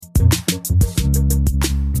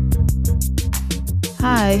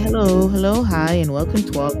Hi, hello, hi, and welcome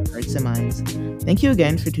to All Our Hearts and Minds. Thank you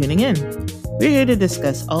again for tuning in. We're here to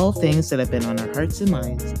discuss all things that have been on our hearts and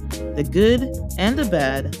minds, the good and the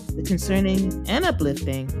bad, the concerning and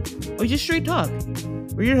uplifting, or just straight talk.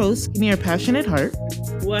 We're your hosts, Give Me Your Passionate Heart.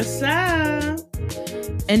 What's up?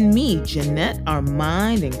 And me, Jeanette, our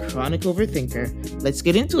mind and chronic overthinker. Let's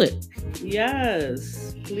get into it.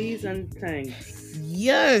 Yes, please and thanks.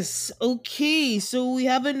 Yes. Okay. So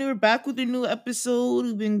we're back with a new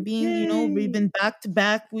episode. We've been back to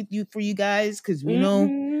back with you for you guys because we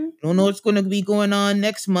don't know what's going to be going on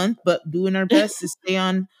next month, but doing our best to stay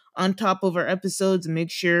on top of our episodes and make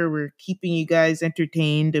sure we're keeping you guys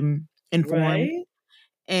entertained and informed. Right?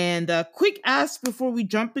 And quick ask before we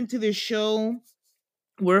jump into the show.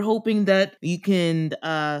 We're hoping that you can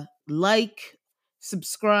like,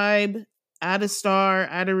 subscribe, add a star,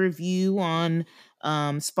 add a review on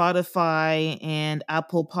Spotify and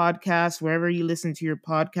Apple Podcasts, wherever you listen to your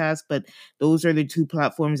podcast. But those are the two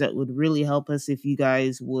platforms that would really help us if you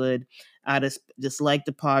guys would just like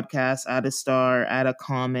the podcast, add a star, add a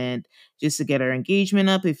comment, just to get our engagement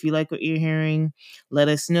up. If you like what you're hearing, let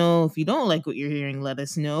us know. If you don't like what you're hearing, let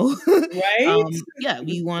us know. Right?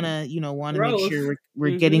 We want to make Growth. sure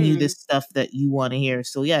we're getting you the stuff that you want to hear.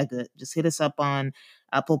 So yeah, good. Just hit us up on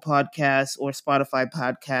Apple Podcasts or Spotify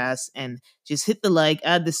Podcasts and just hit the like,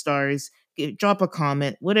 add the stars, drop a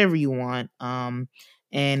comment, whatever you want.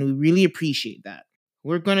 And we really appreciate that.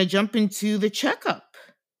 We're gonna jump into the checkup.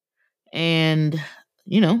 And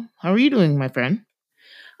how are you doing, my friend?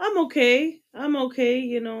 I'm okay.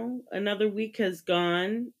 Another week has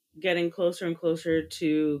gone, getting closer and closer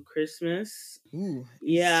to Christmas. Ooh.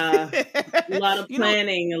 Yeah. A lot of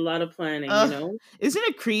planning, Isn't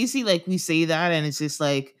it crazy? Like we say that and it's just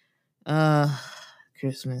like,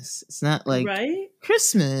 Christmas. It's not like right?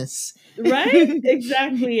 Christmas. Right?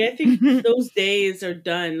 Exactly. I think those days are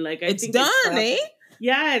done. It's done, eh?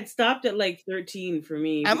 Yeah, it stopped at like 13 for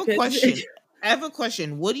me. I have a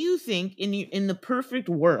question. What do you think in the perfect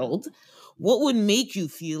world? What would make you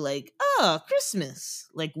feel like, Christmas?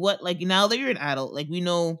 Like what? Like now that you're an adult, like we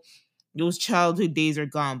know those childhood days are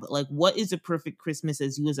gone, but like what is a perfect Christmas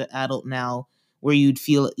as you as an adult now where you'd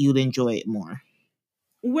feel you'd enjoy it more?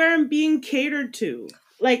 Where I'm being catered to.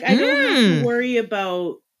 Like I don't have to worry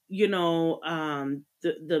about, the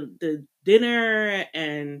dinner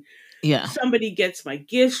and somebody gets my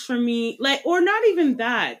gifts from me. Like, or not even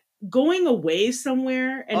that. Going away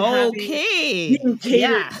somewhere and being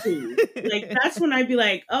catered to. Like that's when I'd be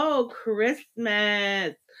like, oh,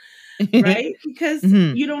 Christmas. Right? Because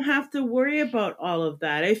you don't have to worry about all of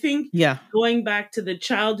that. I think going back to the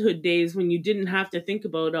childhood days when you didn't have to think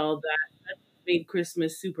about all that made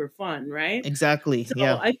Christmas super fun, right? Exactly. So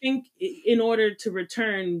I think in order to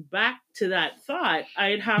return back to that thought,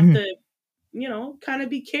 I'd have to, kind of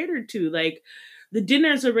be catered to. Like the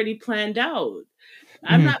dinner's already planned out.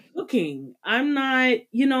 I'm not cooking. I'm not,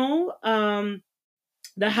 the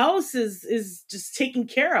house is just taken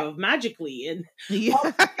care of magically and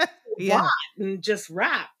and just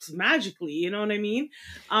wrapped magically. You know what I mean?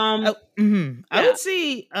 I would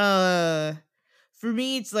say for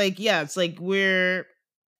me it's like we're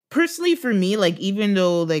personally for me, like even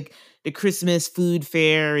though like the Christmas food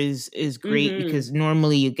fair is great because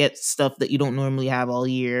normally you get stuff that you don't normally have all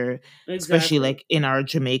year, especially like in our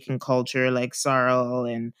Jamaican culture, like sorrel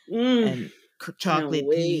and chocolate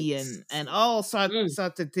tea and all sorts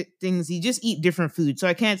of things. You just eat different food, so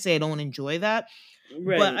I can't say I don't enjoy that.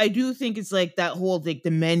 Right. But I do think it's like that whole like the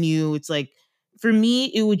menu. It's like for me,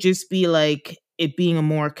 it would just be like it being a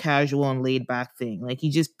more casual and laid back thing. Like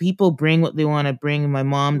people bring what they want to bring. My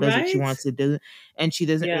mom does what she wants to do, and she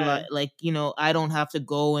doesn't rely, like I don't have to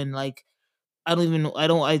go and like I don't even know. I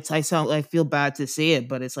feel bad to say it,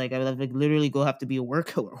 but it's like I like literally have to be a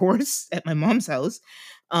workhorse at my mom's house.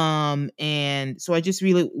 And so I just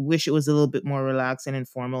really wish it was a little bit more relaxed and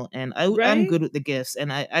informal. And I'm good with the gifts,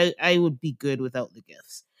 and I would be good without the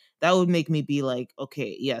gifts. That would make me be like,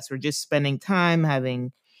 okay, yes, we're just spending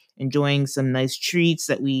time enjoying some nice treats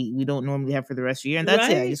that we don't normally have for the rest of the year. And that's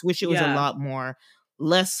it. I just wish it was a lot more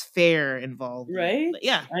less fair involved. Right? But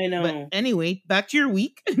yeah. I know. But anyway, back to your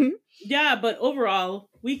week. Yeah, but overall,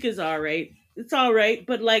 week is all right. It's all right.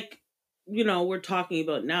 But like, we're talking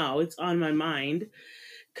about now, it's on my mind.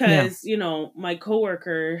 Because, my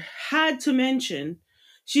coworker had to mention,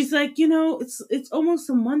 she's like, it's almost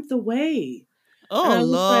a month away. Oh,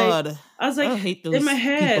 Lord. I was like, I hate those in my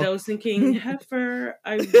head, people. I was thinking, heifer,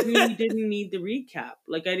 I really didn't need the recap.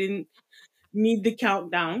 Like, I didn't need the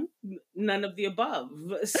countdown, none of the above.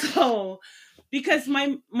 So, because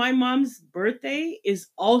my mom's birthday is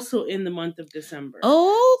also in the month of December.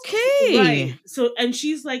 Okay. Right. So, and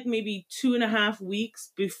she's like maybe 2.5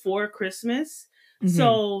 weeks before Christmas. Mm-hmm.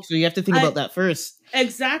 So you have to think about that first.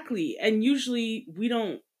 Exactly. And usually we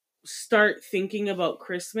don't start thinking about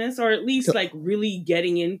Christmas, or at least like really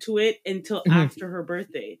getting into it until after her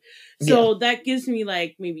birthday. So that gives me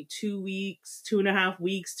like maybe 2 weeks, 2.5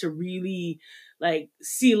 weeks to really like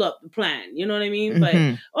seal up the plan. You know what I mean? But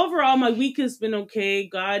overall, my week has been okay.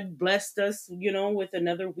 God blessed us, with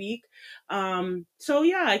another week. So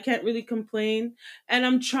yeah, I can't really complain, and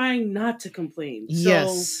I'm trying not to complain.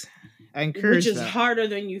 Yes. I encourage which is harder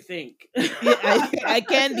than you think. Yeah, I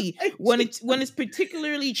can be when it's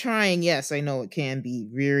particularly trying. Yes, I know it can be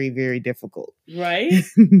very, very difficult. Right?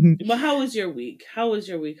 But how was your week? How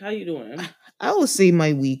you doing? I will say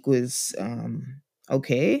my week was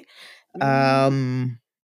okay.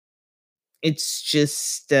 It's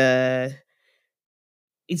just it's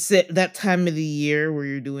that time of the year where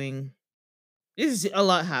you're doing there's a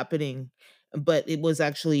lot happening, but it was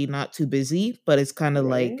actually not too busy, but it's kind of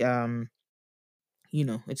like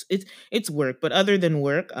it's work. But other than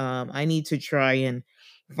work, I need to try and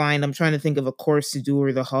I'm trying to think of a course to do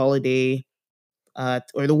over the holiday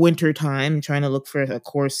or the winter time. I'm trying to look for a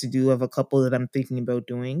course to do of a couple that I'm thinking about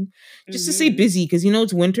doing just to stay busy, because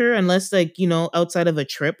it's winter, unless like outside of a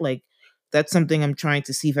trip, like that's something I'm trying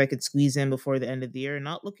to see if I could squeeze in before the end of the year.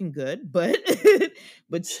 Not looking good, but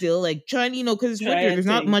but still like trying, because it's winter, there's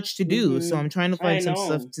not much to do, so I'm trying to find some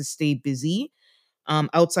stuff to stay busy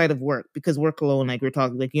outside of work, because work alone, like we're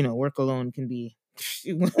talking, like work alone can be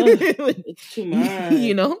it's too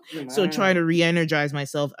much. So trying to re-energize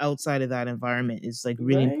myself outside of that environment is like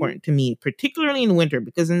really important to me, particularly in winter,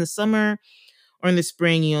 because in the summer or in the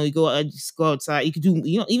spring, you just go outside, you could do,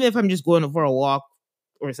 even if I'm just going for a walk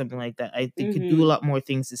or something like that, I think could do a lot more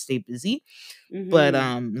things to stay busy. But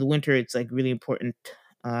the winter, it's like really important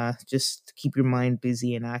just to keep your mind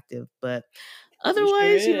busy and active. But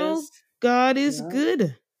otherwise, God is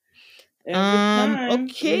good. Every time.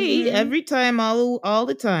 Okay, every time, all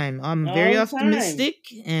the time. I'm very optimistic,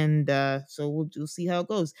 and so we'll see how it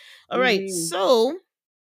goes. All right, so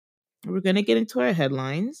we're gonna get into our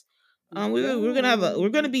headlines. We're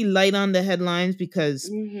gonna be light on the headlines because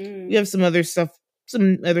we have some other stuff,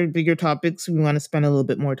 some other bigger topics we want to spend a little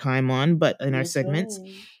bit more time on, but in our segments.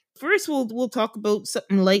 First, we'll talk about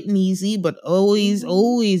something light and easy, but always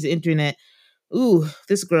internet. Ooh,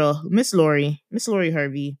 this girl, Miss Lori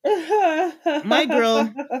Harvey. My girl.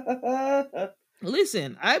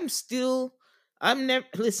 Listen,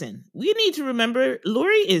 listen, we need to remember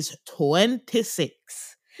Lori is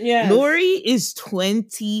 26. Yes. Lori is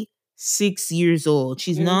 26 years old.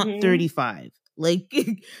 She's not 35. Like,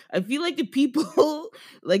 I feel like the people,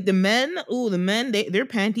 like the men, their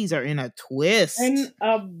panties are in a twist. In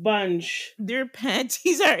a bunch. Their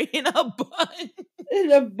panties are in a bunch.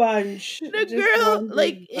 In a bunch. The girl,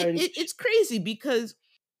 like, it's crazy because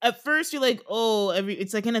at first you're like, oh,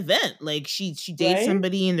 it's like an event. Like she dates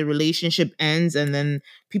somebody and the relationship ends, and then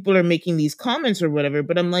people are making these comments or whatever.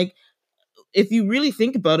 But I'm like, if you really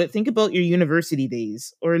think about it, think about your university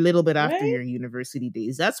days or a little bit after your university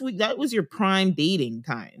days. That was your prime dating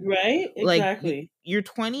time. Right? Exactly. Like your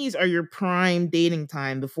 20s are your prime dating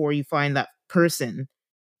time before you find that person,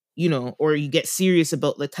 or you get serious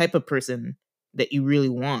about the type of person that you really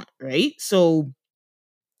want, right? So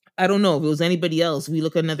I don't know if it was anybody else. We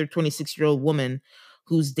look at another 26-year-old woman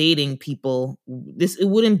who's dating people. It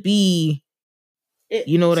wouldn't be,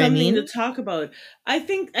 you know what I mean? Something to talk about. I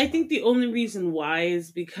think the only reason why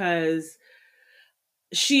is because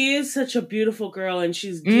she is such a beautiful girl, and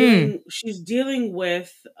she's dealing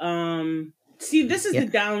with see, this is the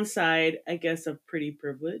downside, I guess, of pretty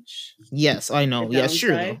privilege. Yes, I know. Yeah,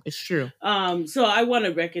 sure. It's true. So I want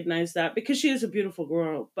to recognize that because she is a beautiful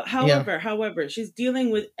girl. But however, she's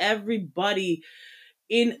dealing with everybody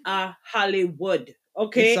in a Hollywood.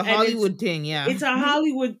 Okay. It's a Hollywood thing, yeah. It's a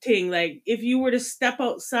Hollywood thing. Like, if you were to step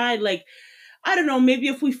outside, like, I don't know, maybe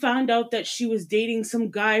if we found out that she was dating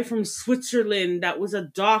some guy from Switzerland that was a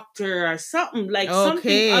doctor or something, like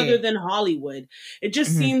something other than Hollywood. It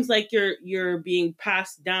just seems like you're being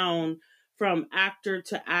passed down from actor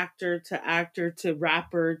to actor to actor to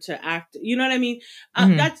rapper to actor. You know what I mean?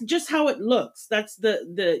 That's just how it looks. That's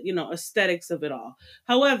the aesthetics of it all.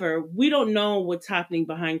 However, we don't know what's happening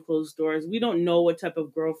behind closed doors. We don't know what type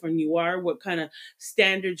of girlfriend you are, what kind of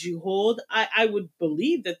standards you hold. I would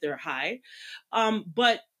believe that they're high.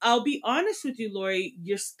 But I'll be honest with you, Lori,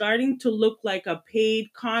 you're starting to look like a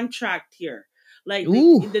paid contract here. Like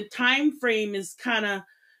the time frame is kind of,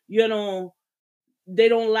 they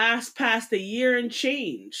don't last past a year and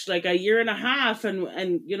change, like a year and a half, and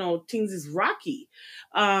things is rocky.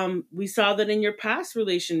 We saw that in your past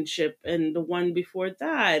relationship and the one before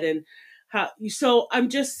that, and so I'm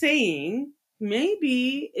just saying,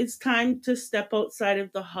 maybe it's time to step outside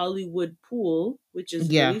of the Hollywood pool, which is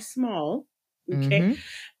really small. Okay. Mm-hmm.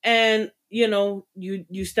 And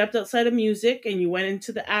you stepped outside of music and you went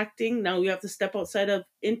into the acting. Now you have to step outside of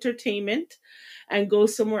entertainment and go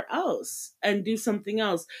somewhere else and do something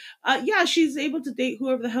else. Yeah, she's able to date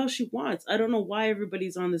whoever the hell she wants. I don't know why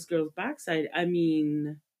everybody's on this girl's backside. I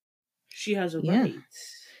mean, she has a right.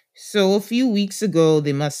 So a few weeks ago,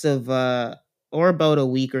 they must have, or about a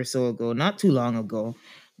week or so ago, not too long ago,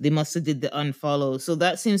 they must have did the unfollow. So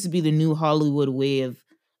that seems to be the new Hollywood way of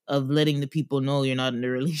letting the people know you're not in a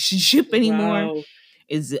relationship anymore. Wow.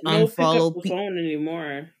 Is no unfollow pick up the phone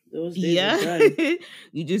anymore. Those days are done.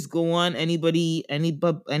 You just go on, anybody in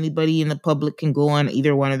the public can go on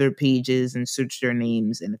either one of their pages and search their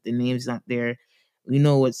names, and if the name's not there, we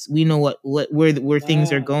know where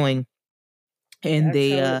things are going. And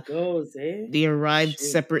that's how it goes, eh? They arrived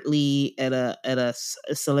separately at a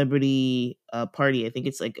celebrity party. I think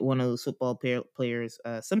it's like one of those football players,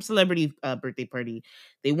 some celebrity birthday party.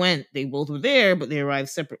 They both were there, but they arrived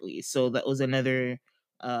separately. So that was another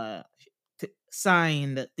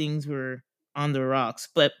sign that things were on the rocks.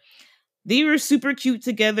 But they were super cute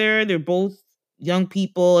together. They're both young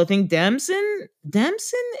people. I think Damson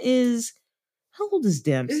is, how old is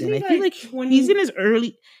Damson? I feel like 20, he's in his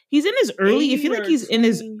early. I feel like he's 20. In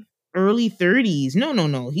his early 30s.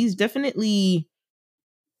 No. He's definitely.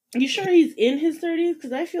 You sure he's in his 30s?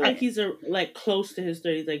 Because I feel like he's like close to his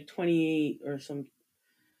 30s, like 28 or something.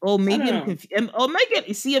 Oh, maybe I'm confused. Oh my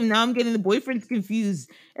God! See him now. I'm getting the boyfriends confused.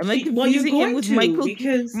 Am I confusing him with Michael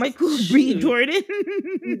B. Jordan?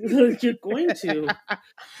 You're going to.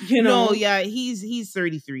 No, yeah, he's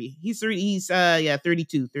 33. He's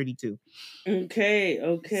 32. Okay.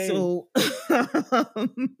 So,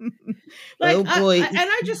 like, oh boy.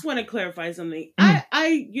 I just want to clarify something.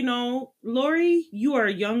 Lori, you are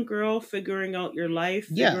a young girl figuring out your life,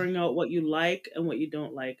 figuring out what you like and what you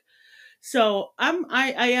don't like. So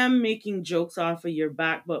I am making jokes off of your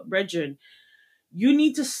back, but Brethren, you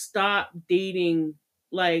need to stop dating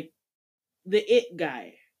like the it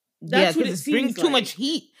guy. That's what it seems bringing too much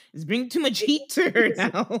heat. It's bringing too much heat to her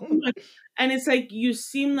now. And it's like you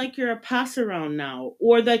seem like you're a pass around now,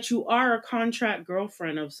 or that you are a contract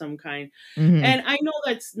girlfriend of some kind. Mm-hmm. And I know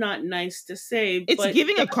that's not nice to say. It's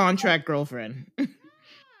giving a contract girlfriend.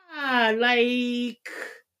 Like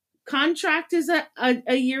contract is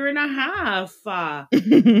a year and a half.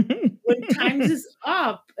 When times is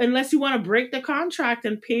up, unless you want to break the contract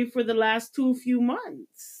and pay for the last few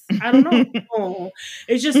months. I don't know.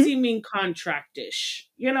 It's just seeming contractish.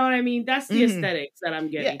 You know what I mean? That's the aesthetics that I'm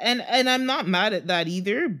getting. Yeah, and I'm not mad at that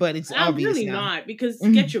either, but it's obvious. I'm really not, because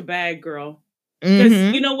get your bag, girl.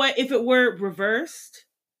 Because you know what? If it were reversed,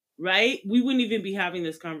 right, we wouldn't even be having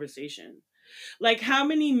this conversation. Like how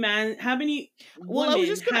many women I was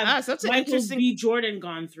just gonna ask, that's Michael B. Jordan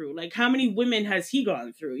gone through? Like how many women has he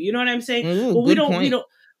gone through? You know what I'm saying? Ooh, well, we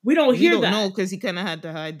don't hear that. No, because he kind of had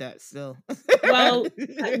to hide that still. well,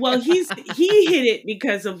 he hid it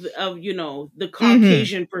because of the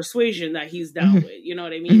Caucasian persuasion that he's down with. You know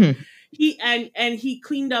what I mean? He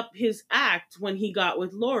cleaned up his act when he got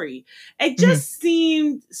with Lori. It just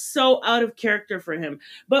seemed so out of character for him.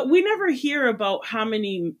 But we never hear about how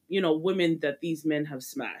many women that these men have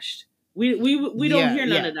smashed. We don't hear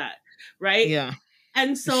none of that, right? Yeah.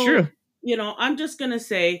 And so I'm just gonna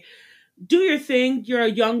say, do your thing. You're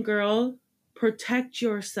a young girl. Protect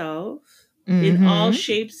yourself in all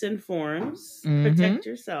shapes and forms. Protect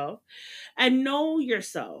yourself. And know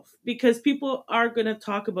yourself, because people are going to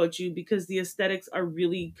talk about you because the aesthetics are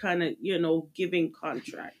really kind of, giving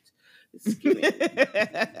contract. It's giving.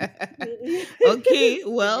 Okay,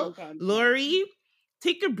 well, Lori,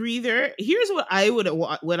 take a breather. Here's what I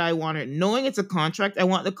want her. Knowing it's a contract, I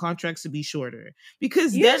want the contracts to be shorter,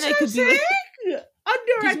 because then I could be like,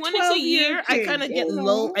 under when it's a year, I kind of get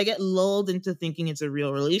lulled. I get lulled into thinking it's a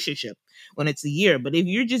real relationship when it's a year. But if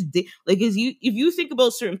you're just if you think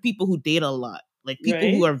about certain people who date a lot, like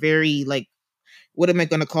people who are very like, what am I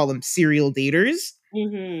going to call them? Serial daters.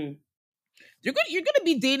 Mm-hmm. You're gonna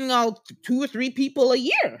be dating all 2 or 3 people a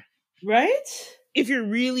year, right? If you're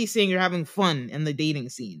really saying you're having fun in the dating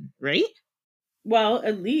scene, right? Well,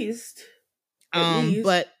 at least.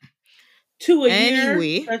 But 2 a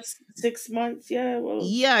year. That's 6 months. Yeah. Well.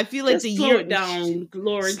 Yeah, I feel like the year. Slow it down,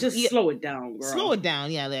 Lauren. Just slow it down, girl. Slow it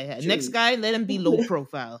down. Yeah. Next guy, let him be low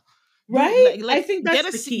profile. Right? I think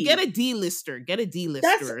that's the key. Get a D-lister. Get a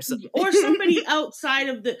D-lister or something. Or somebody outside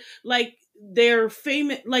of the, like, they're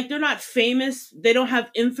famous, like they're not famous, they don't have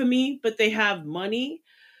infamy, but they have money.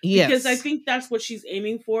 Yes. Because I think that's what she's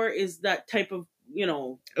aiming for, is that type of, you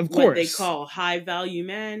know, of what they call high value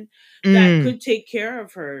man that could take care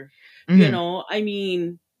of her. You know, I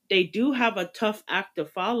mean, they do have a tough act to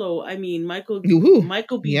follow. I mean, Michael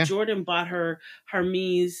B. Jordan bought her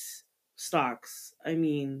Hermes stocks. I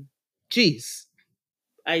mean, jeez,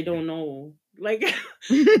 I don't know. Like,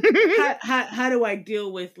 how do I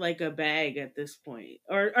deal with like a bag at this point,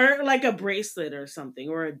 or like a bracelet or something,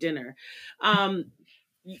 or a dinner?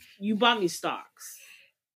 You bought me stocks,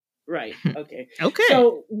 right? Okay.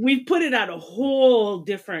 So we put it at a whole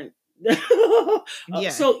different. Yeah.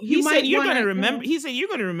 So he said you're going to remember. He said you're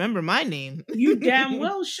going to remember my name. You damn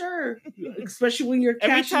well sure, especially when you're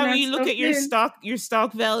every time you look at your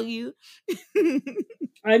stock value.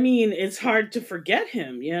 I mean, it's hard to forget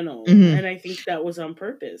him, you know, and I think that was on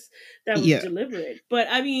purpose. That was deliberate. But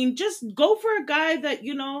I mean, just go for a guy that,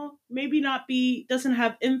 you know, maybe doesn't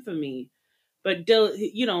have infamy, but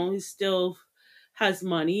you know, he still has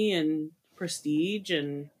money and prestige,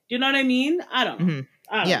 and you know what I mean? I don't know.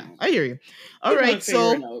 I hear you. All right,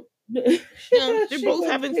 so they're both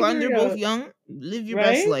having fun. They're both young. Live your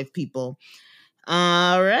best life, people.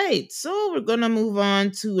 All right, so we're gonna move on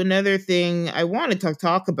to another thing. I wanted to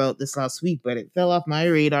talk about this last week, but it fell off my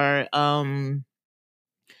radar.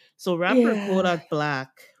 So rapper Kodak Black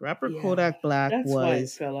that's was why it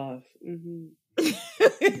fell off.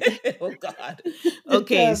 Oh God.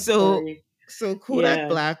 Okay, so Kodak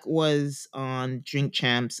Black was on Drink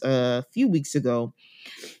Champs a few weeks ago,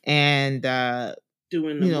 and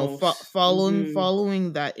doing the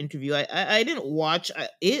following that interview, I didn't watch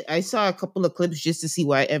it. I saw a couple of clips just to see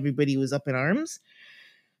why everybody was up in arms.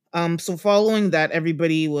 So following that,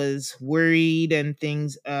 everybody was worried and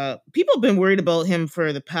things. People have been worried about him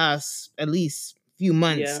for the past at least few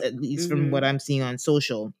months, at least from what I'm seeing on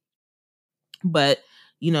social. But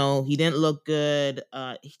you know, he didn't look good.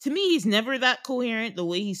 To me, he's never that coherent. The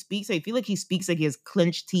way he speaks, I feel like he speaks like he has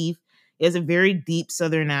clenched teeth. He has a very deep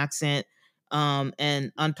Southern accent.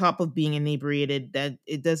 And on top of being inebriated, that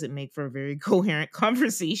it doesn't make for a very coherent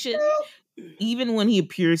conversation. Even when he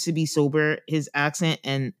appears to be sober, his accent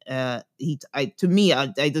and I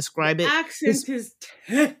describe it. Accent is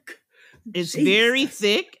thick. It's very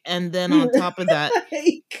thick, and then on top of that,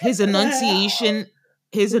 his enunciation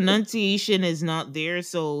is not there.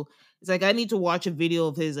 So it's like I need to watch a video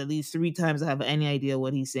of his at least 3 times to have any idea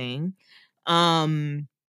what he's saying. And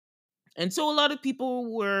so a lot of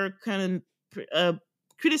people were kind of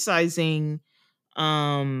criticizing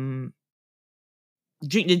the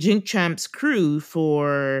Drink Champs crew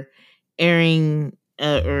for airing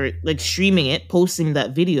or like streaming it, posting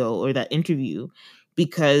that video or that interview,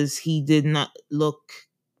 because he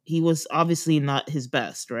was obviously not his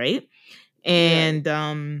best, right? And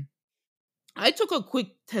I took a quick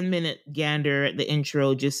 10-minute gander at the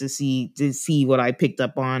intro just to see what I picked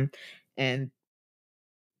up on. And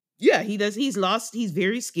yeah, he's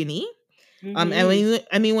very skinny. And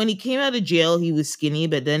when he came out of jail, he was skinny,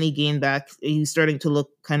 but then he gained back. He's starting to look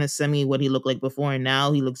kind of what he looked like before, and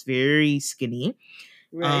now he looks very skinny.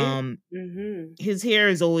 Right. His hair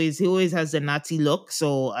he always has the Nazi look,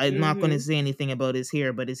 so I'm not going to say anything about his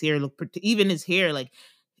hair, but his hair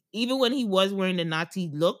even when he was wearing the Nazi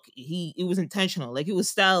look, it was intentional. Like, it was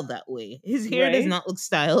styled that way. His hair does not look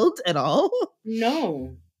styled at all.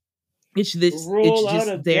 No. It's just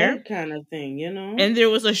there kind of thing, you know. And there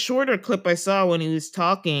was a shorter clip I saw when he was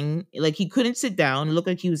talking, like he couldn't sit down. It looked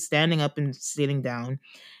like he was standing up and sitting down.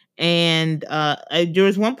 And there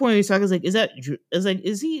was one point he was talking, I was like, is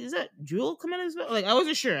that drool coming out of his mouth? Like, I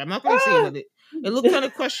wasn't sure. I'm not going to say it. It looked kind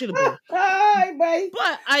of questionable. But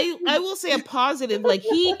I will say a positive. Like,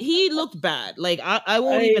 he looked bad. Like, I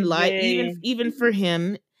won't even lie. Even for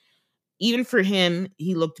him, he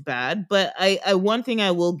looked bad. But one thing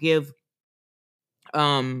I will give,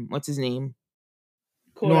 what's his name?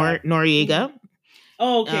 Noriega.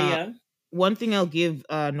 Oh, okay, yeah. One thing I'll give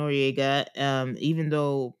Noriega, even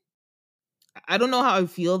though I don't know how I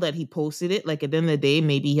feel that he posted it. Like, at the end of the day,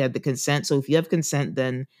 maybe he had the consent. So if you have consent,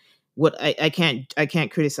 then I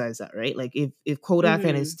can't criticize that, right? Like, if Kodak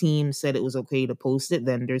and his team said it was okay to post it,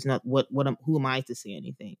 then there's not who am I to say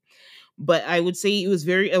anything? But I would say it was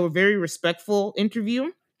a very respectful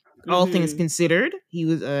interview. all things considered. He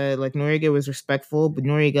was like Noriega was respectful, but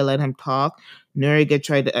Noriega let him talk. Noriega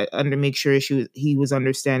tried to make sure he was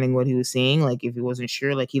understanding what he was saying. Like if he wasn't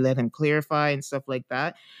sure, like he let him clarify and stuff like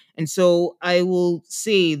that. And so I will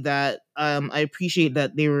say that I appreciate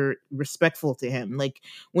that they were respectful to him. Like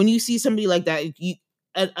when you see somebody like that,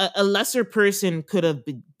 a lesser person could have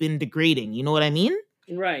been degrading. You know what I mean?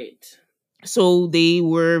 Right. So they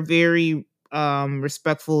were very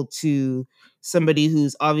respectful to somebody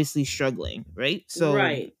who's obviously struggling, right? So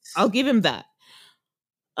right. I'll give him that.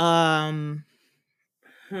 And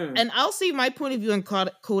I'll say my point of view on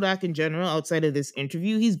Kodak in general outside of this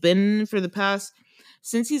interview. He's been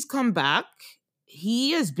since he's come back,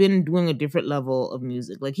 he has been doing a different level of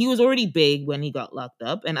music. Like he was already big when he got locked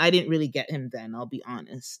up, and I didn't really get him then, I'll be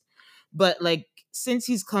honest. But like since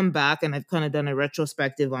he's come back, and I've kind of done a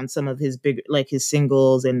retrospective on some of his big, like his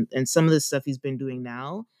singles and some of the stuff he's been doing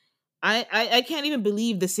now, I can't even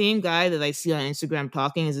believe the same guy that I see on Instagram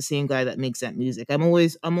talking is the same guy that makes that music. I'm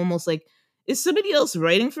almost like, is somebody else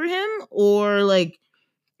writing for him, or like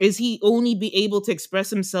is he only be able to express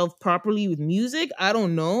himself properly with music? I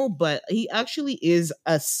don't know, but he actually is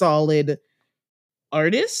a solid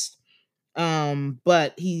artist.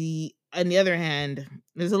 But he, on the other hand,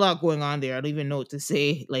 there's a lot going on there. I don't even know what to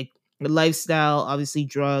say. Like the lifestyle, obviously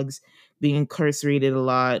drugs, being incarcerated a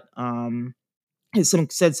lot. Has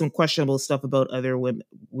said some questionable stuff about other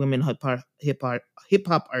women hip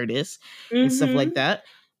hop artists and stuff like that.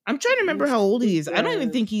 I'm trying to remember how old he is. I don't even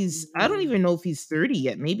think I don't even know if he's 30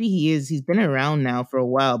 yet. Maybe he is. He's been around now for a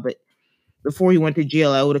while, but before he went to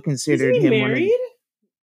jail, I would have considered him married?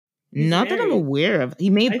 Not married. That I'm aware of. He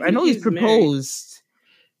may. I know he's proposed.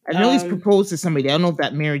 Married. I know he's proposed to somebody. I don't know if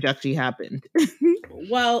that marriage actually happened.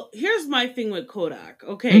 Well, here's my thing with Kodak.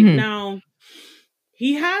 Okay, now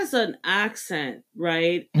he has an accent,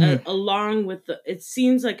 right? Along with it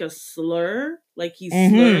seems like a slur, like he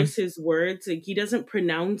slurs his words, like he doesn't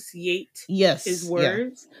pronunciate his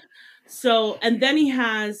words. Yeah. So, and then he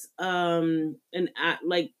has an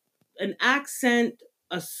accent,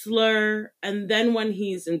 a slur, and then when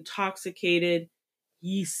he's intoxicated,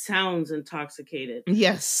 he sounds intoxicated.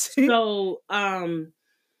 Yes. So,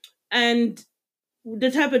 and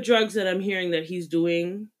the type of drugs that I'm hearing that he's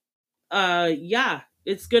doing, yeah,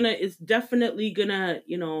 it's definitely gonna,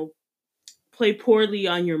 play poorly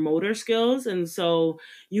on your motor skills. And so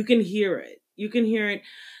you can hear it.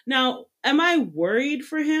 Now, am I worried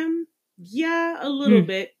for him? Yeah, a little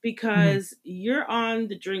bit, because you're on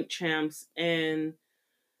the Drink Champs and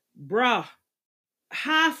bruh,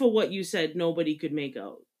 half of what you said, nobody could make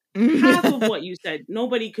out. Half of what you said,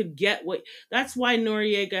 nobody could get what. That's why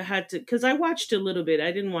Noriega had to, because I watched a little bit.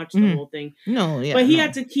 I didn't watch the whole thing. No, yeah, but he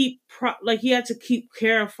had to keep he had to keep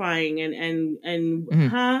clarifying and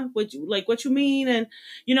what you mean, and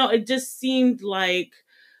it just seemed like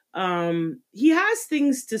he has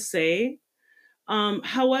things to say.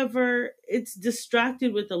 However, it's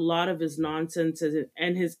distracted with a lot of his nonsense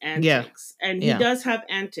and his antics. Yeah. And he does have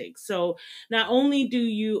antics. So not only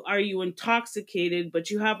are you intoxicated, but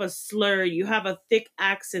you have a slur, you have a thick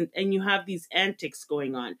accent, and you have these antics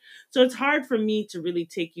going on. So it's hard for me to really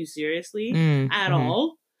take you seriously at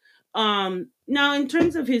all. Now in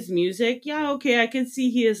terms of his music, yeah, okay, I can see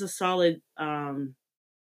he is a solid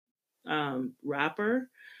rapper.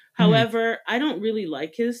 However, I don't really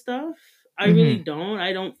like his stuff. I really don't.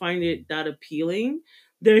 I don't find it that appealing.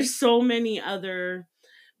 There's so many other,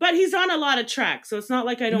 but he's on a lot of tracks, so it's not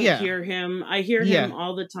like I don't hear him. I hear him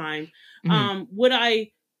all the time. Would I,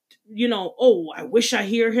 I wish I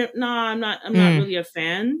hear him? No, I'm not really a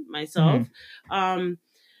fan myself. And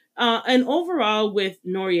overall with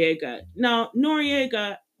Noriega, now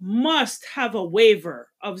Noriega must have a waiver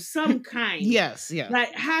of some kind. Yes, yeah.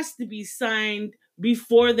 That has to be signed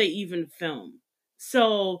before they even film.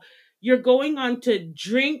 So you're going on to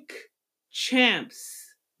Drink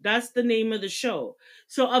Champs. That's the name of the show.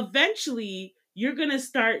 So eventually you're going to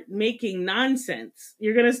start making nonsense.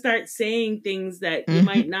 You're going to start saying things that you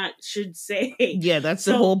might not should say. Yeah, that's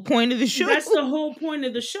the whole point of the show. That's the whole point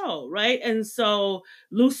of the show, right? And so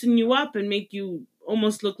loosen you up and make you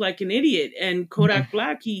almost look like an idiot. And Kodak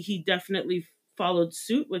Black, he definitely followed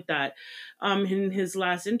suit with that in his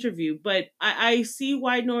last interview. But I see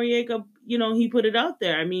why Noriega, he put it out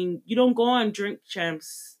there. I mean, you don't go on Drink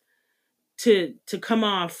Champs to come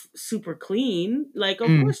off super clean. Like, of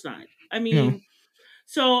course not. I mean,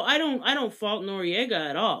 so I don't fault Noriega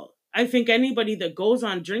at all. I think anybody that goes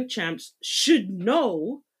on Drink Champs should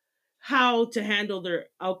know how to handle their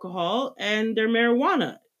alcohol and their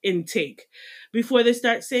marijuana. intake before they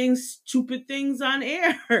start saying stupid things on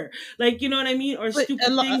air. Like, you know what I mean? Or stupid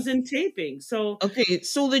things in taping. So okay,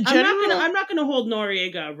 so the general I'm not gonna hold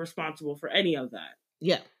Noriega responsible for any of that.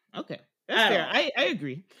 Yeah. Okay. That's fair. I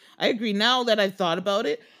agree. I agree now that I've thought about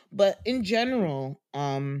it. But in general,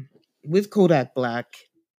 with Kodak Black,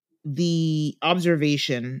 the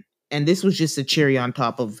observation, and this was just a cherry on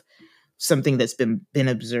top of something that's been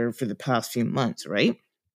observed for the past few months, right?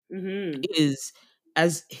 Mm-hmm. Is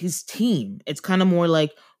as his team. It's kind of more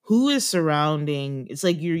like who is surrounding. It's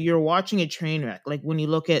like you're watching a train wreck. Like when you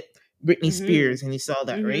look at Britney Spears and you saw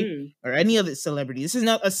that, right? Or any other celebrity. This is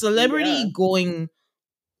not a celebrity going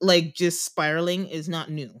like just spiraling is not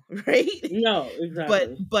new, right? No,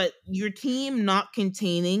 exactly. But your team not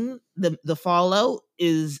containing the fallout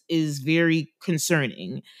is very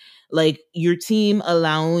concerning. Like your team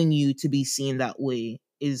allowing you to be seen that way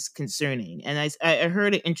is concerning. And I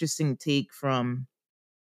heard an interesting take from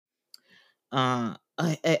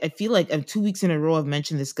I feel like 2 weeks in a row I've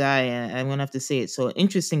mentioned this guy and I'm gonna have to say it. So an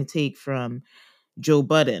interesting take from Joe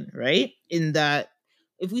Budden, right? In that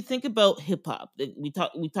if we think about hip hop, we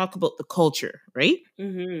talk about the culture, right?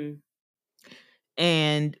 Mm-hmm.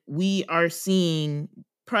 And we are seeing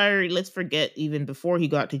prior, let's forget even before he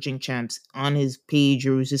got to Jink Champs, on his page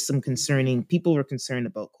there was just some concerning people were concerned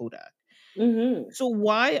about Kodak. Mm-hmm. So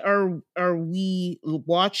why are we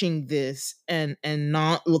watching this and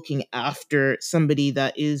not looking after somebody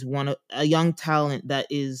that is a young talent that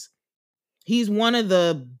is he's one of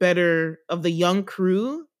the better of the young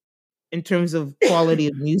crew in terms of quality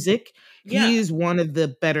of music. He is one of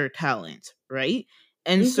the better talent, right?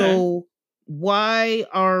 And so why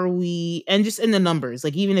are we, and just in the numbers,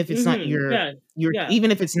 like even if it's not your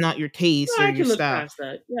even if it's not your taste or your style, past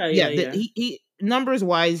that. Yeah. He numbers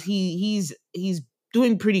wise he's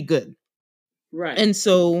doing pretty good. Right. And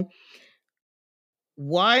so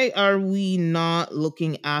why are we not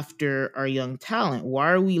looking after our young talent? Why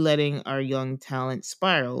are we letting our young talent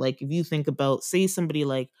spiral? Like if you think about, say, somebody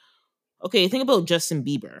like, okay, think about Justin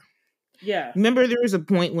Bieber. Yeah. Remember there was a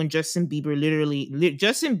point when Justin Bieber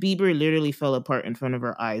literally fell apart in front of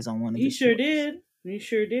our eyes on one of his tours. He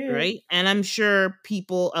sure did. Right? And I'm sure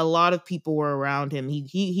a lot of people were around him.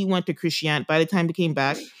 He went to Christianity. By the time he came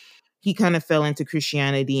back, he kind of fell into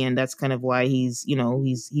Christianity, and that's kind of why he's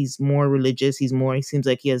more religious. He seems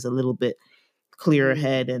like he has a little bit clearer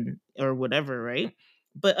head and or whatever, right?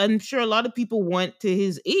 But I'm sure a lot of people went to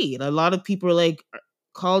his aid. A lot of people like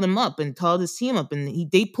called him up and called his team up,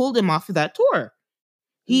 and they pulled him off of that tour.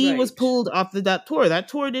 He was pulled off of that tour. That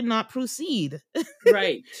tour did not proceed.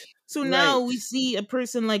 Right. So now we see a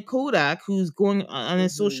person like Kodak who's going on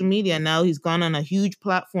his social media. Now he's gone on a huge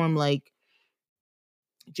platform like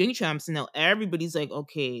Jink Champs, and now everybody's like,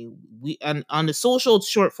 okay, we on the social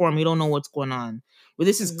short form, we don't know what's going on. But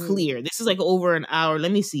this is clear. This is like over an hour.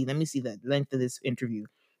 Let me see that length of this interview.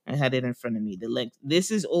 I had it in front of me. The length. This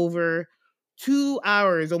is over 2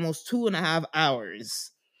 hours, almost 2.5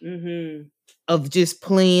 hours of just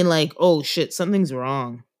plain like, oh shit, something's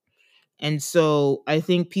wrong. And so I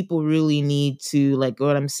think people really need to, like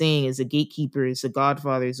what I'm saying is the gatekeepers, the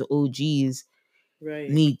godfathers, the OGs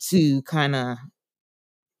need to kind of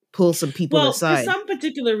pull some people aside. For some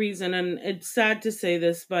particular reason, and it's sad to say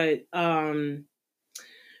this, but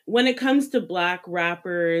when it comes to Black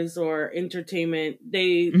rappers or entertainment,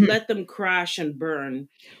 they let them crash and burn.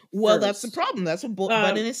 Well, that's the problem. That's what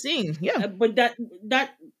Budden is saying. Yeah. But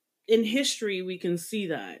that in history, we can see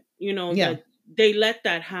that, that they let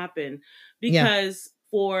that happen because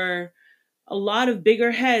for a lot of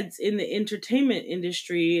bigger heads in the entertainment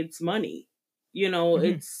industry, it's money.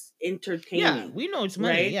 It's entertaining. Yeah, we know it's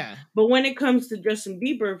money, right? Yeah. But when it comes to Justin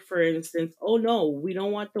Bieber, for instance, oh no, we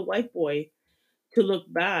don't want the white boy to look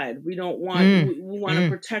bad. We don't want, we want to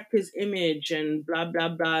protect his image and blah, blah,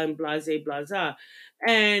 blah, and blase, blase.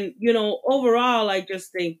 And, overall, I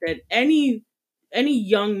just think that any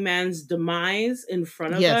young man's demise in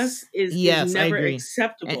front of us is never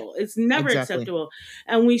acceptable. It's never acceptable.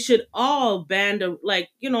 And we should all band of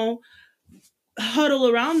huddle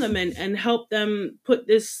around them and help them put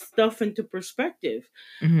this stuff into perspective.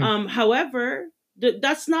 However,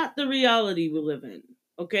 that's not the reality we live in.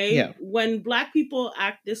 Okay. Yeah. When Black people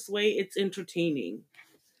act this way, it's entertaining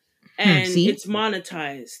and it's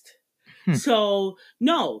monetized. So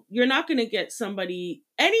no, you're not going to get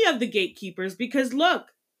any of the gatekeepers, because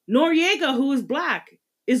look, Noriega, who is Black,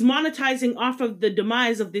 is monetizing off of the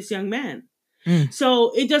demise of this young man.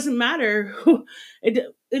 So it doesn't matter.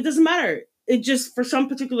 It doesn't matter. It just, for some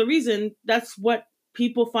particular reason, that's what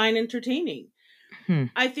people find entertaining.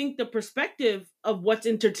 I think the perspective of what's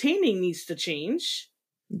entertaining needs to change.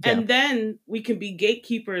 And then we can be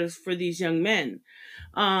gatekeepers for these young men.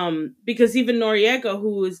 Because even Noriega,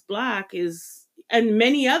 who is Black, is, and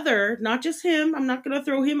many other, not just him, I'm not going to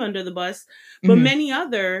throw him under the bus, but many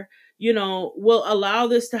other, will allow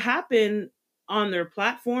this to happen on their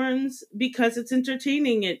platforms because it's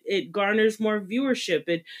entertaining. It garners more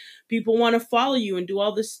viewership. People want to follow you and do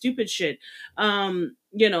all this stupid shit. And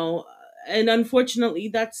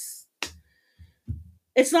unfortunately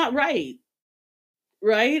it's not right.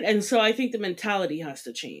 Right. And so I think the mentality has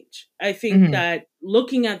to change. I think that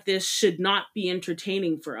looking at this should not be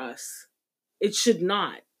entertaining for us. It should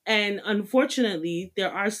not. And unfortunately,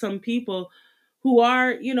 there are some people who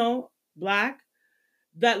are, Black,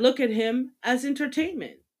 that look at him as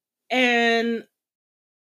entertainment. And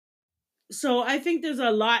so I think there's a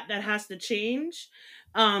lot that has to change.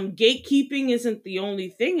 Gatekeeping isn't the only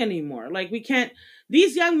thing anymore. Like, we can't,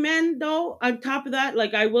 these young men, though, on top of that,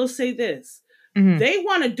 like, I will say this. They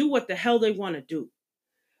want to do what the hell they want to do.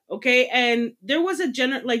 Okay. And there was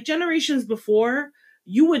generations before,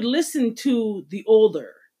 you would listen to the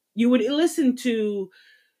older. You would listen to,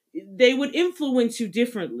 they would influence you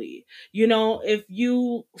differently. If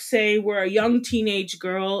you say were a young teenage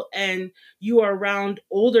girl and you are around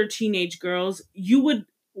older teenage girls, you would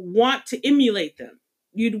want to emulate them.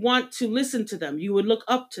 You'd want to listen to them. You would look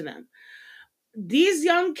up to them. These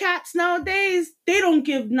young cats nowadays, they don't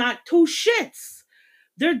give not two shits.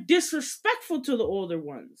 They're disrespectful to the older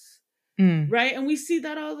ones. Right? And we see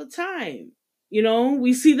that all the time.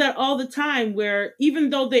 We see that all the time where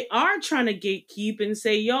even though they are trying to gatekeep and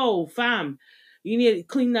say, yo, fam, you need to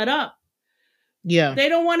clean that up. Yeah. They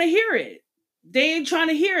don't want to hear it. They ain't trying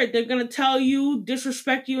to hear it. They're going to tell you,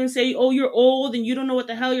 disrespect you and say, oh, you're old and you don't know what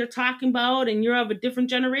the hell you're talking about and you're of a different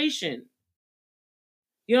generation.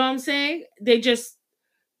 You know what I'm saying? They just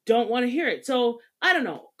don't want to hear it. So, I don't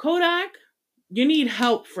know. Kodak, you need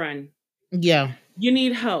help, friend. Yeah. You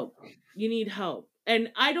need help. You need help.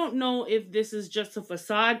 And I don't know if this is just a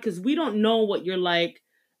facade because we don't know what you're like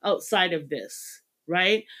outside of this,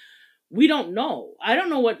 right? We don't know. I don't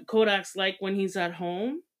know what Kodak's like when he's at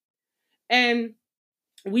home. And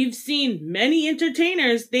we've seen many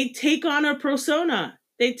entertainers, they take on a persona.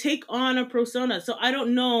 So I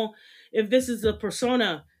don't know if this is a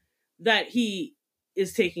persona that he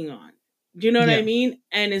is taking on. Do you know what I mean?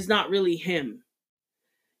 And is not really him.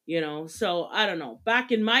 So I don't know.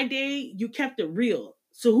 Back in my day, you kept it real.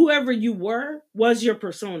 So whoever you were was your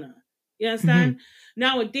persona. You understand?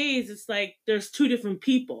 Nowadays, it's like there's two different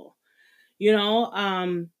people.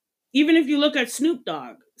 Even if you look at Snoop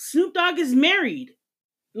Dogg is married.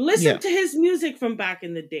 Listen to his music from back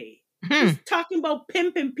in the day. He's talking about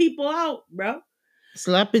pimping people out, bro.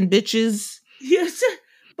 Slapping bitches. Yes,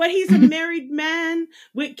 but he's a married man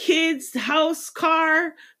with kids, house,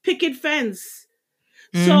 car, picket fence.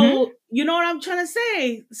 So, you know what I'm trying to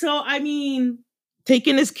say? So, I mean,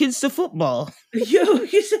 taking his kids to football. So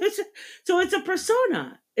it's a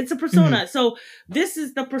persona. It's a persona. So this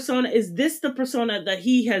is the persona. Is this the persona that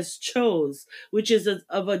he has chose, which is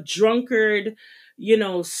of a drunkard,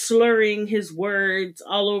 slurring his words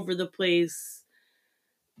all over the place?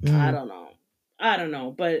 I don't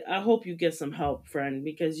know, but I hope you get some help, friend,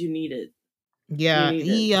 because you need it. Yeah,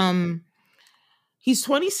 he's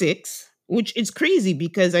 26. Which is crazy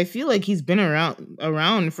because I feel like he's been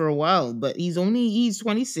around for a while, but he's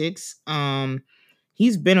 26.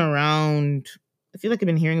 He's been around. I feel like I've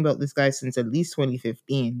been hearing about this guy since at least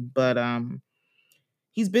 2015, but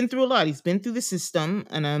he's been through a lot. He's been through the system,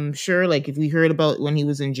 and I'm sure, like, if we heard about when he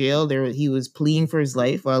was in jail, he was pleading for his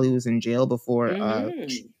life while he was in jail before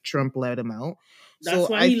Trump let him out. That's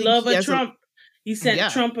why he loved Trump. He sent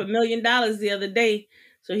Trump $1 million the other day.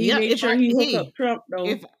 So he made sure he hooked up Trump,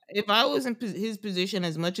 though. If I was in his position,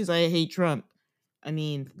 as much as I hate Trump, I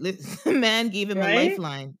mean, the man gave him a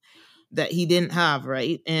lifeline that he didn't have,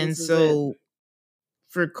 right? And so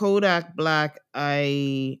for Kodak Black,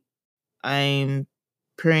 I'm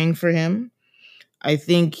praying for him. I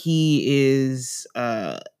think he has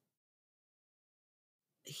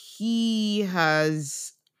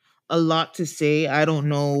a lot to say. I don't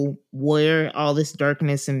know where all this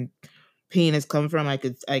darkness and pain has come from. I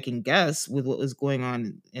can guess with what was going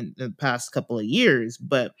on in the past couple of years,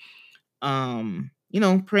 but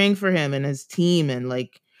praying for him and his team and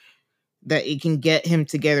like that it can get him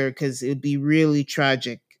together, because it'd be really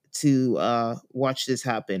tragic to watch this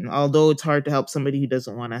happen. Although it's hard to help somebody who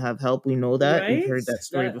doesn't want to have help. We know that. We've heard that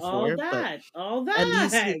story before. All that. At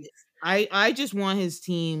least I just want his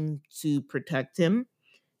team to protect him.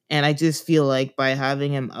 And I just feel like by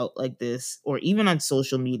having him out like this, or even on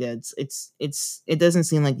social media, it doesn't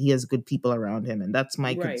seem like he has good people around him, and that's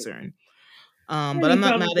my concern. But He I'm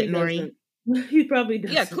not mad at probably Nori. doesn't. He probably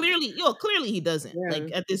Yeah, doesn't. clearly he doesn't. Yeah. Like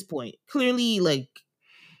at this point, clearly, like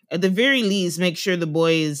at the very least, make sure the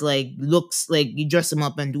boy is like looks like you dress him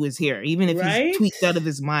up and do his hair, even if he's Right? tweaked out of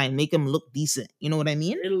his mind, make him look decent. You know what I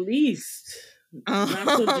mean? At least.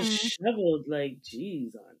 Not so Um, disheveled, like,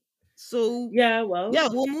 geez. so Yeah, well. yeah,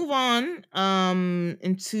 we'll move on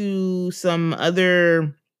into some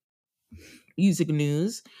other music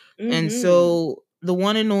news. And Mm-hmm. so the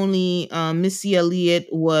one and only Missy Elliott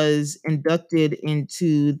was inducted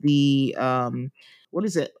into the what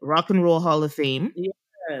is it? Rock and Roll Hall of Fame.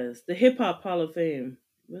 Yes, the Hip Hop Hall of Fame,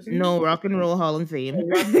 wasn't it? No, Rock and Roll Hall of Oh, Fame.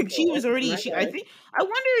 Rock and She Roll. was Okay, already my she I bad. think I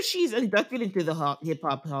wonder if she's inducted into the Hip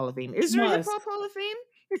Hop Hall of Fame. Is there a Hip Must. Hop Hall of Fame?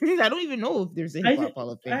 I don't even know if there's a Hip I Hop did, Hall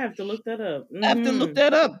of I Fame. have to look that up. I have to look Mm-hmm.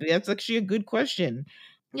 that up. That's actually a good question.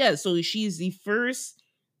 Yeah, so she's the first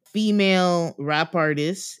female rap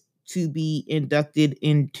artist to be inducted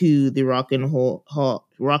into the Rock and Roll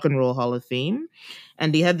Hall of Fame.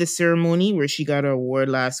 And they had the ceremony where she got her award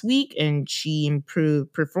last week, and she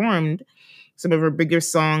performed some of her bigger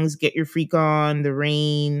songs: "Get Your Freak On," "The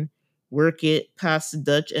Rain," "Work It," "Pass the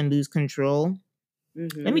Dutch," and "Lose Control."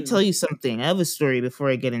 Let me Mm-hmm. tell you something. I have a story before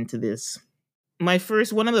I get into this.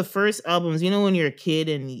 One of the first albums, when you're a kid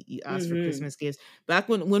and you ask for Mm-hmm. Christmas gifts, back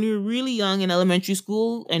when you were really young in elementary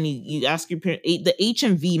school, and you ask your parent, the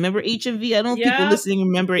HMV. Remember HMV? I don't know if people Yep. listening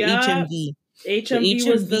remember Yep. HMV. The HMV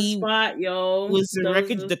was the HMV spot, yo. was That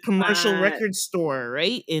was the the commercial spot. record store,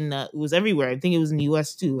 right? It was everywhere. I think it was in the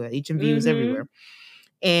US too. HMV was Mm-hmm. everywhere.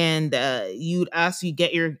 And you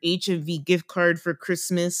get your HMV gift card for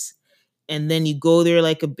Christmas, and then you go there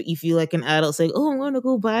like you feel like an adult, say, "Oh, I'm going to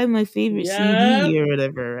go buy my favorite CD Yep. or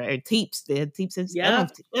whatever." Or tapes. They had tapes. I don't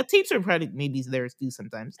know. Yep. Tapes are probably maybe theirs too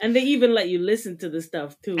sometimes. And they even let you listen to the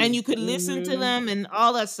stuff And too. you could listen to Mm-hmm. them and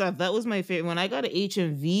all that stuff. That was my favorite. When I got an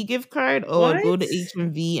HMV gift card, oh, I'd go What? to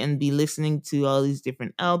HMV and be listening to all these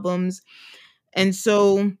different albums. And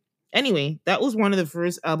so, anyway, that was one of the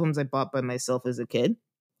first albums I bought by myself as a kid.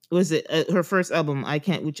 Was it her first album?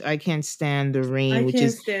 Which I can't stand the I rain, which can't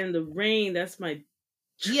is stand the rain. That's my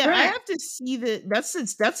yeah. I track. have to see that's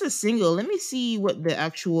a single. Let me see what the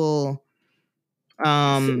actual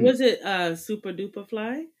um Was it Super Duper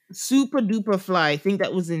Fly? Super Duper Fly. I think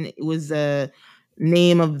that was the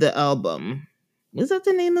name of the album. Was that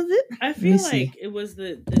the name of it? I Let me feel see. like it was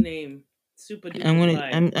the name Super I'm Duper gonna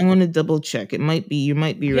Fly. I'm gonna double check. It might be you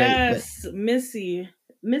might be right, but Yes, Missy,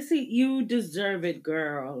 you deserve it,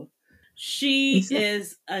 girl. She is that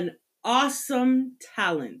is an awesome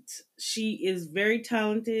talent. She is very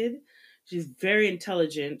talented. She's very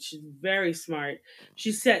intelligent. She's very smart.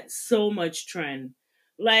 She set so much trend.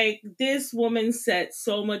 Like, this woman set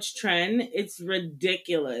so much trend. It's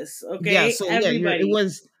ridiculous. yeah, Okay, so yeah, it everybody.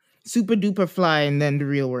 was Super Duper Fly and then The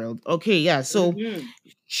Real World. Okay, yeah. So Hmm.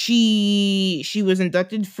 she was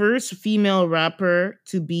inducted, first female rapper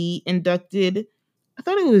to be inducted. I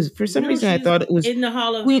thought it was, for some No, reason I she's thought it was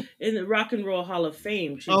Queen. in the Rock and Roll Hall of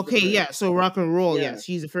Fame. She's the Okay, first. yeah. So rock and roll, Yeah. yes,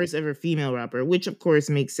 she's the first ever female rapper, which of course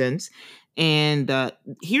makes sense. And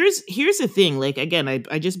here's the thing. Like again, I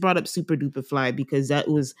just brought up Super Duper Fly because that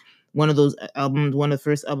was one of those albums, one of the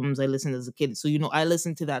first albums I listened to as a kid. So I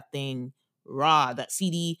listened to that thing raw. That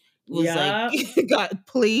CD was like Yeah. got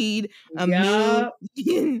played a million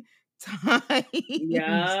Yeah. times.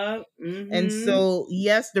 Yeah. And Mm-hmm. so,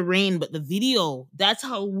 yes, the rain, but the video, that's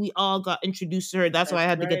how we all got introduced to her. That's why I That's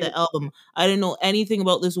had to get the right. album. I didn't know anything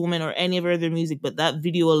about this woman or any of her other music, but that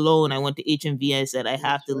video alone, I went to HMV. I said, I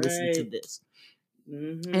have That's to listen to right. this.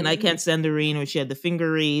 And I Mm-hmm. Can't Stand the Rain, where she had the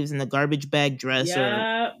finger raves and the garbage bag dress or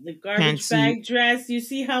Yeah. The garbage pantsuit bag dress. You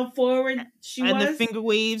see how forward she and the was? finger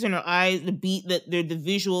waves and her eyes, the beat that the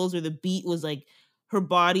visuals or the beat was like her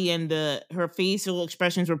body and her facial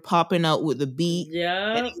expressions were popping out with the beat.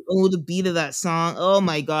 And Yeah. the beat of that song. Oh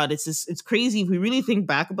my god, it's crazy if we really think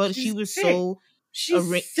back about it. She She's was sick. so She's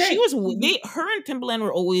she sick. was her and Timbaland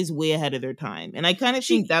were always way ahead of their time, and I kind of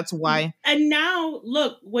think She that's why. and now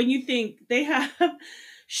look, when you think they have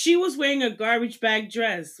she was wearing a garbage bag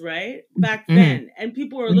dress, right? Back Mhm, then. And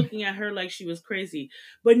people were mhm, looking at her like she was crazy.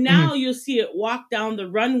 But mhm, now you'll see it walk down the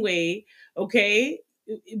runway, okay?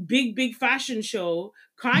 Big fashion show.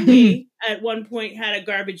 mhm. Kanye at one point had a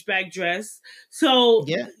garbage bag dress. So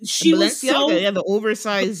Yeah, and she was Balenciaga, so yeah, the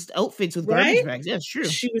oversized outfits with right? garbage bags. Yeah, it's true.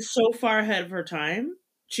 She was so far ahead of her time.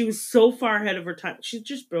 She was so far ahead of her time. She's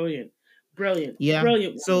just brilliant. Brilliant. Yeah.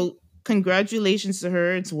 Brilliant woman. So congratulations to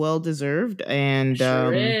her. It's well deserved. And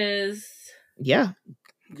Sure is. yeah,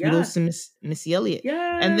 kudos Yeah. to Missy Elliott.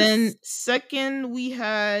 And Yes. then second we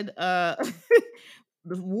had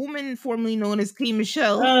the woman formerly known as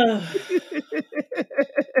K.Michelle. Ugh.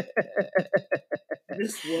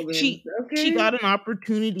 This woman. She got an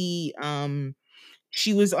opportunity.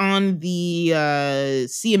 She was on the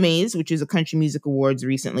CMAs, which is a Country Music Awards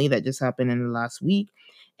recently that just happened in the last week,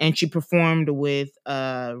 and she performed with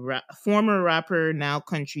former rapper, now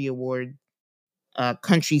country award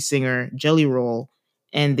country singer Jelly Roll,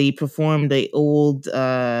 and they performed the old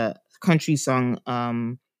country song.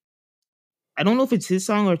 I don't know if it's his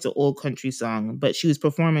song or it's an old country song, but she was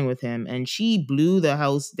performing with him, and she blew the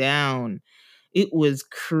house down. It was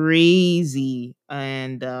crazy.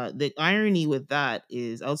 And the irony with that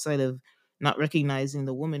is, outside of not recognizing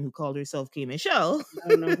the woman who called herself K.Michelle. I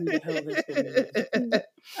don't know who the hell this woman is.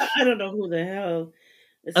 I don't know who the hell.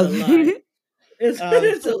 It's a lie.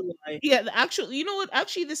 It's a lie. Yeah, actually, you know what?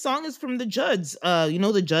 Actually, the song is from the Judds. You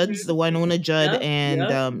know the Judds, the Winona Judd,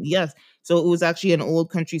 and yes. So it was actually an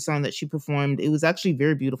old country song that she performed. It was actually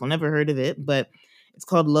very beautiful. Never heard of it, but it's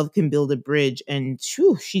called Love Can Build a Bridge. And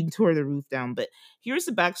whew, she tore the roof down. But here's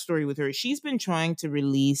the backstory with her. She's been trying to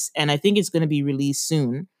release, and I think it's going to be released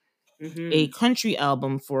soon, a country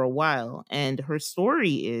album for a while. And her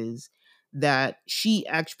story is that she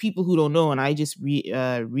actually, people who don't know, and I just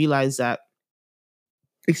realized that,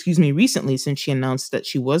 recently, since she announced that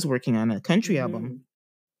she was working on a country album,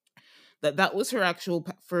 that was her actual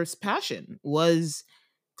first passion, was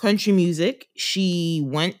country music. She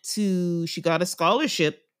got a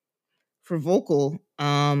scholarship for vocal,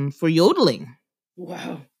 for yodeling.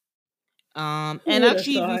 Wow. And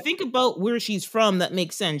actually, if you think about where she's from, that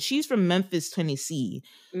makes sense. She's from Memphis, Tennessee.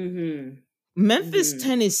 Memphis,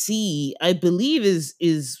 Tennessee, I believe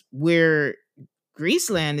is where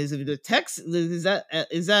Graceland is. The Texas, is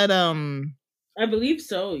that I believe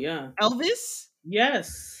so, yeah. Elvis?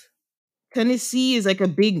 Yes. Tennessee is like a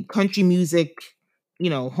big country music,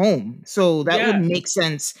 home. So that would make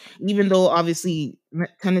sense, even though obviously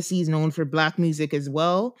Tennessee is known for Black music as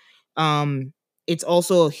well. It's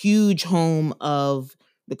also a huge home of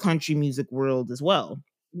the country music world as well.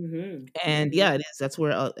 And yeah, it is. That's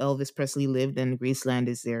where Elvis Presley lived, and Graceland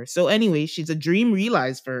is there. So anyway, she's a dream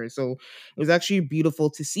realized for her. So it was actually beautiful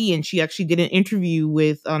to see. And she actually did an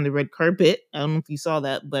interview on the red carpet. I don't know if you saw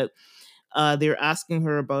that, but they're asking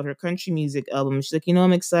her about her country music album. She's like,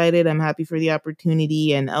 I'm excited. I'm happy for the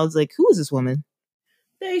opportunity. And I was like, who is this woman?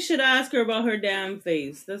 They should ask her about her damn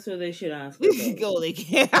face. That's what they should ask her about. Go like,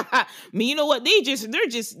 I mean, you know what? They're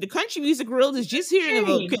just the country music world is just hearing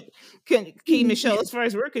about K.Michelle as far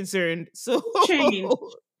as we're concerned. So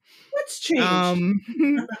what's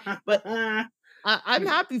changed? But I'm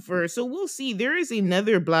happy for her. So we'll see. There is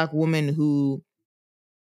another Black woman who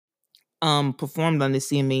performed on the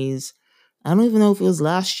CMAs. I don't even know if it was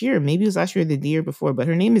last year. Maybe it was last year or the year before. But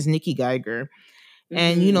her name is Nikki Geiger.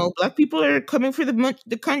 And Black people are coming for the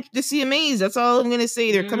CMAs. That's all I'm gonna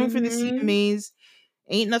say. They're coming for the CMAs.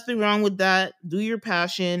 Ain't nothing wrong with that. Do your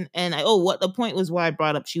passion. And what the point was, why I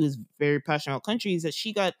brought up she was very passionate about country, is that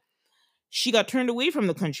she got turned away from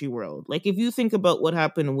the country world. Like, if you think about what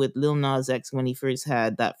happened with Lil Nas X when he first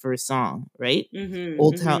had that first song, right?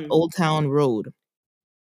 Old Town Road.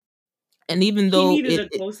 And even though he needed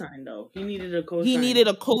a cosign, though, he needed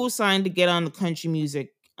a cosign to get on the country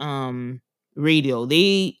music radio.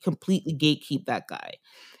 They completely gatekeep that guy.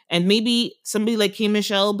 And maybe somebody like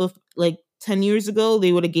K.Michelle, like 10 years ago,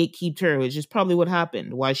 they would have gatekeeped her, which is probably what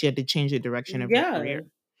happened, why she had to change the direction of her career.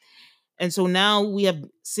 And so now we have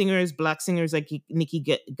Black singers like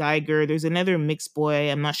Nikki Geiger. There's another mixed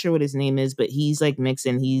boy. I'm not sure what his name is, but he's like mixed,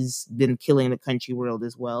 and he's been killing the country world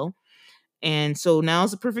as well. And so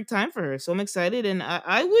now's the perfect time for her. So I'm excited, and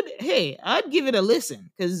I'd give it a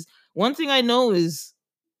listen, because one thing I know is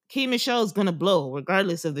K.Michelle is gonna blow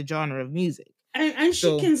regardless of the genre of music. And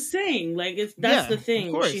she can sing. Like, that's the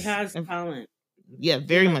thing. She has talent. Yeah,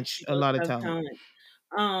 very much a lot of talent.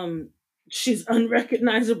 She's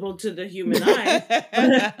unrecognizable to the human eye,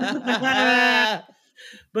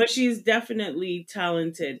 but she's definitely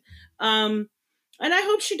talented. And I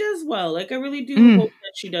hope she does well. Like, I really do hope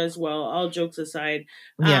that she does well, all jokes aside.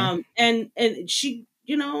 And she,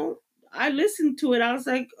 I listened to it. I was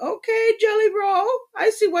like, okay, Jelly Roll,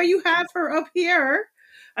 I see why you have her up here.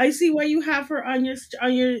 I see why you have her on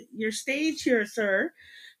your stage here, sir.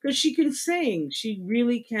 Because she can sing. She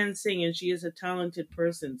really can sing, and she is a talented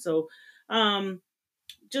person. So,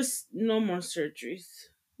 just no more surgeries.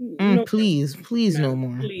 Please, no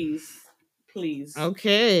more. Please.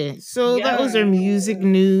 Okay, so that was our music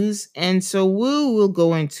news, and so we'll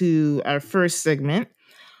go into our first segment,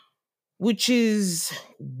 which is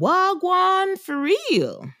Wagwan for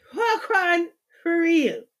Real. Wagwan for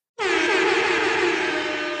Real.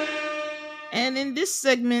 And in this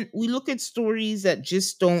segment, we look at stories that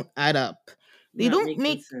just don't add up. they don't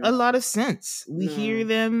make a lot of sense. We hear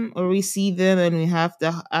them or we see them and we have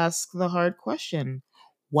to ask the hard question.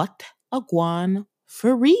 What a guan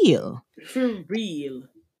for real? For real.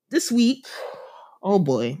 This week, oh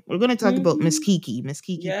boy, we're going to talk about Miss Keke Palmer.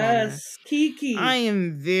 Yes, Keke. I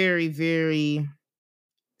am very, very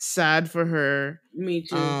sad for her. Me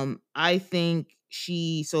too. I think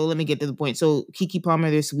so let me get to the point. So Keke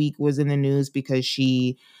Palmer this week was in the news because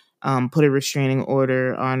she put a restraining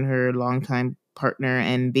order on her longtime partner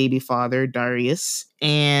and baby father, Darius.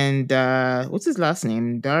 And what's his last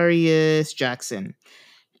name? Darius Jackson.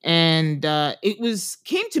 And it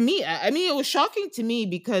came to me. I mean, it was shocking to me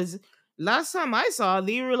because last time I saw,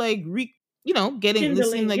 they were like, getting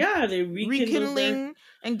listening, like they rekindling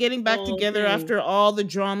and getting back together after all the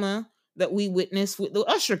drama that we witnessed with the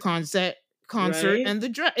Usher concert right? And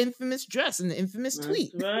the infamous dress and the infamous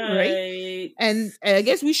tweet, right? And I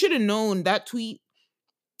guess we should have known that tweet.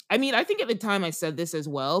 I mean, I think at the time I said this as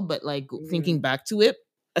well, but like thinking back to it,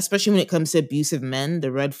 especially when it comes to abusive men,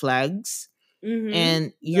 the red flags.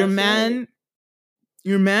 And your man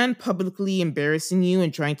publicly embarrassing you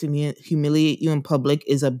and trying to humiliate you in public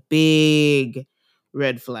is a big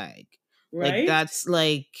red flag. Right? Like that's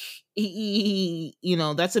like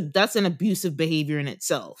that's an abusive behavior in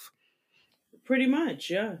itself. Pretty much,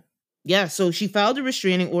 yeah. Yeah, so she filed a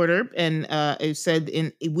restraining order, and it said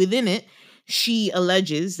within it, she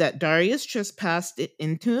alleges that Darius trespassed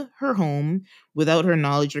into her home without her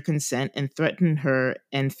knowledge or consent and threatened her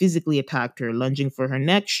and physically attacked her, lunging for her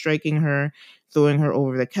neck, striking her, throwing her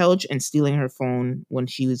over the couch, and stealing her phone when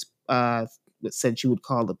she was said she would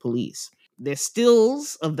call the police. There's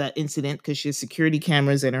stills of that incident because she has security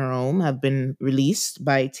cameras in her home have been released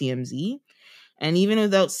by TMZ. And even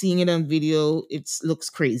without seeing it on video, it looks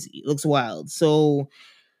crazy. It looks wild. So,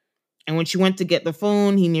 and when she went to get the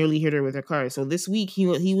phone, he nearly hit her with her car. So this week he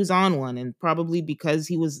was on one, and probably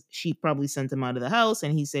because she probably sent him out of the house,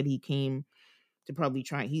 and he said he came to probably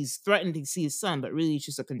try. He's threatened to see his son, but really it's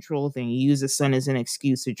just a control thing. You use his son as an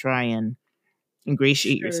excuse to try and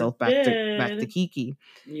ingratiate yourself back to Keke.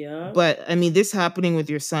 Yeah. But I mean, this happening with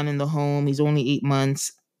your son in the home. He's only 8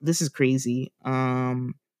 months. This is crazy.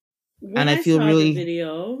 When I feel saw the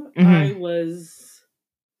video, I was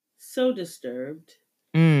so disturbed.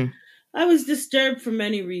 I was disturbed for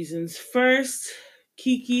many reasons. First,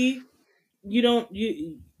 Keke, you don't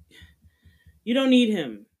need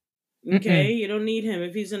him. Okay? You don't need him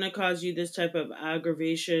if he's going to cause you this type of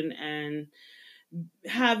aggravation and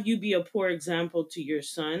have you be a poor example to your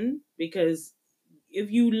son, because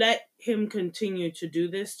if you let him continue to do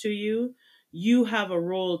this to you, you have a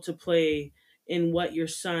role to play in what your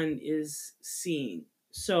son is seeing.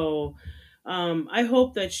 So I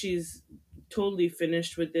hope that she's totally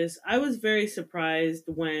finished with this. I was very surprised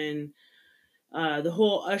when the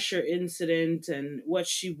whole Usher incident and what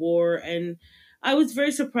she wore, and I was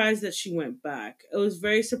very surprised that she went back. I was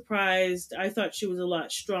very surprised. I thought she was a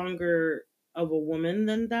lot stronger of a woman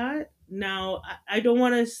than that. Now, I don't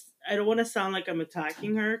want to sound like I'm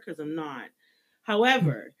attacking her, because I'm not.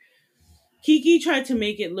 However, Keke tried to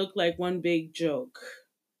make it look like one big joke.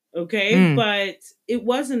 Okay? But it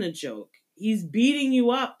wasn't a joke. He's beating you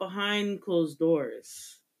up behind closed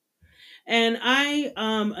doors. And I,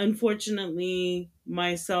 unfortunately,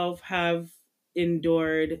 myself have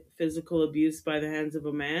endured physical abuse by the hands of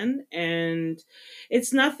a man. And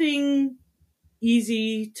it's nothing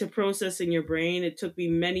easy to process in your brain. It took me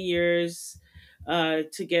many years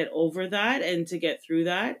to get over that and to get through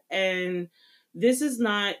that. And this is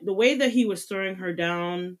not the way that he was throwing her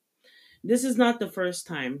down. This is not the first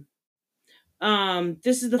time.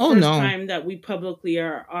 This is the first time that we publicly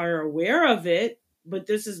are aware of it, but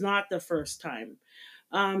this is not the first time.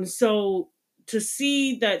 So to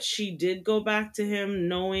see that she did go back to him,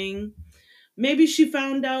 knowing maybe she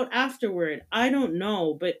found out afterward, I don't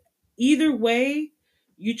know, but either way,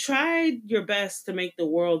 you tried your best to make the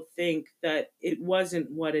world think that it wasn't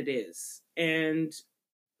what it is. And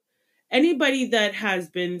anybody that has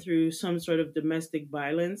been through some sort of domestic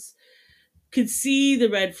violence could see the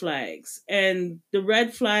red flags, and the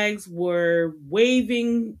red flags were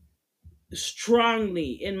waving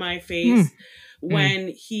strongly in my face when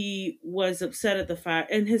he was upset at the fact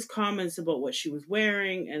and his comments about what she was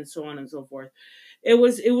wearing and so on and so forth. It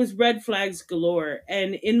was red flags galore.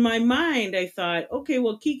 And in my mind, I thought, okay,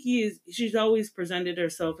 well, she's always presented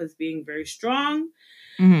herself as being very strong.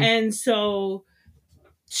 And so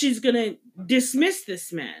she's going to dismiss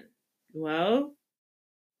this man. Well,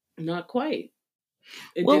 not quite.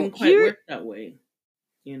 It didn't quite work that way,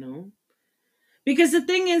 Because the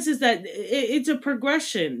thing is that it's a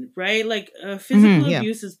progression, right? Like physical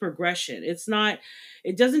abuse is progression. It's not,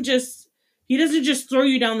 it doesn't just, he doesn't just throw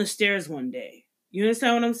you down the stairs one day. You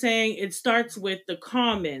understand what I'm saying? It starts with the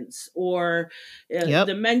comments or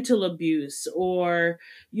the mental abuse, or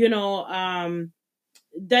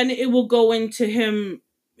then it will go into him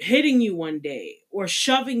hitting you one day, or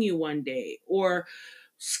shoving you one day, or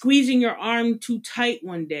squeezing your arm too tight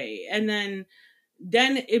one day, and then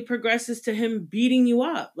it progresses to him beating you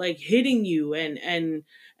up, like hitting you, and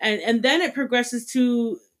then it progresses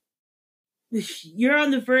to you're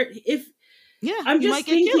on the verge. If I'm you just might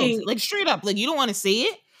get thinking, killed, like straight up, like you don't want to say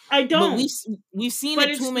it. I don't. But we've seen but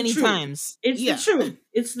it too many truth. times. It's the truth.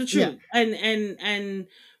 It's the truth. And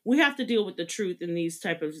we have to deal with the truth in these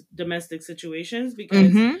type of domestic situations,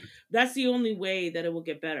 because that's the only way that it will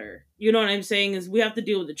get better. You know what I'm saying? Is we have to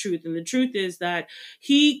deal with the truth. And the truth is that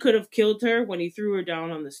he could have killed her when he threw her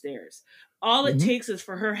down on the stairs. All it takes is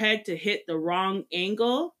for her head to hit the wrong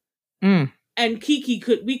angle. And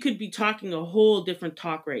we could be talking a whole different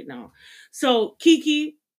talk right now. So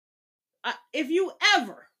Keke, if you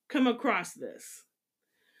ever come across this,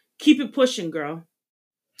 keep it pushing, girl.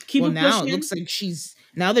 Keep it now pushing. It looks like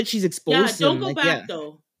now that she's exposed don't go back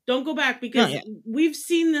though. Don't go back, because we've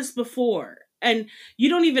seen this before. And you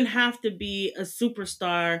don't even have to be a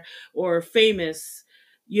superstar or famous.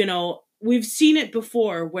 We've seen it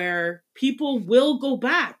before where people will go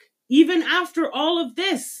back even after all of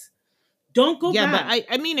this. Don't go back. But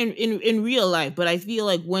I mean in real life, but I feel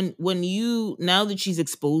like when you, now that she's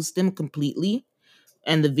exposed them completely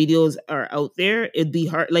and the videos are out there, it'd be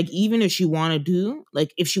hard. Like, even if she wanted to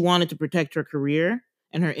protect her career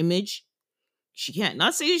and her image, she can't.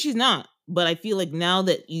 Not saying she's not, but I feel like now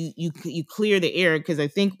that you clear the air, because I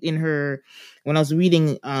think when I was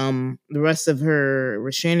reading the rest of her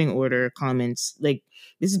restraining order comments, like,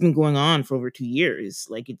 this has been going on for over 2 years.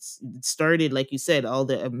 Like, it started, like you said, all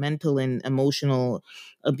the mental and emotional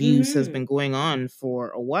abuse has been going on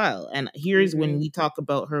for a while. And here's when we talk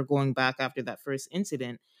about her going back after that first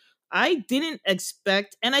incident. I didn't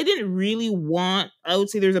expect, and I didn't really want, I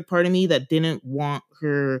would say there's a part of me that didn't want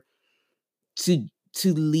her to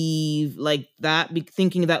leave like that,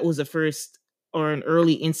 thinking that was a first or an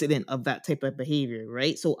early incident of that type of behavior,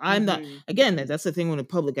 right? So I'm not, again, that's the thing with the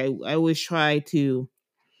public. I always try to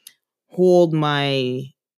hold my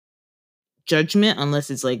judgment unless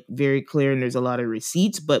it's like very clear and there's a lot of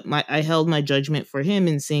receipts. But I held my judgment for him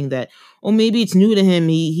in saying that, oh, maybe it's new to him.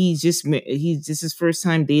 He's just his first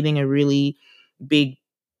time dating a really big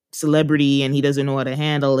celebrity and he doesn't know how to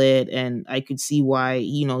handle it. And I could see why,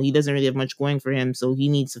 he doesn't really have much going for him. So he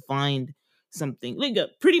needs to find something. Like,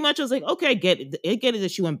 pretty much I was like, okay, I get it. I get it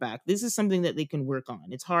that she went back. This is something that they can work on.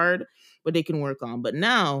 It's hard, but they can work on. But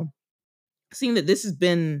now, seeing that this has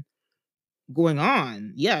been going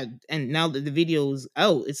on, and now that the video's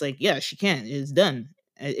out, it's like, she can't. It's done.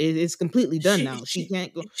 It's completely done now. She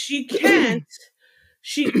can't go. She can't.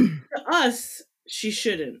 To us, she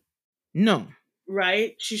shouldn't. No.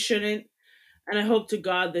 Right? She shouldn't. And I hope to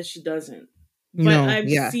God that she doesn't. But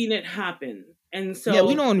I've seen it happen. And so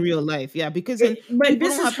we know in real life, because but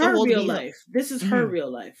this is her real life. This is her real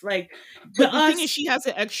life. Like, but the thing is, she has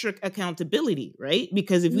an extra accountability, right?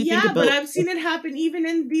 Because if we think about, but I've seen it happen even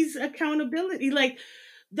in these accountability. Like,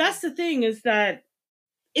 that's the thing, is that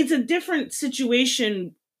it's a different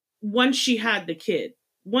situation once she had the kid.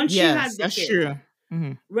 Once she had the kid.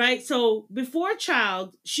 True. Right? So before a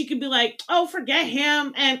child, she could be like, oh, forget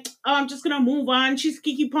him, and I'm just gonna move on. She's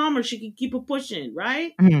Keke Palmer. She can keep it pushing,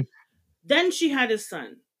 right? Then she had a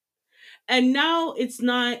son. And now it's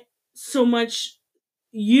not so much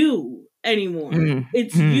you anymore.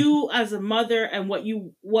 It's you as a mother and what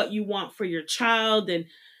you want for your child, and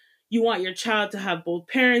you want your child to have both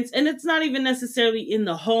parents. And it's not even necessarily in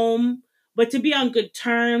the home, but to be on good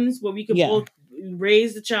terms where we can both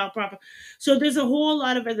raise the child proper. So there's a whole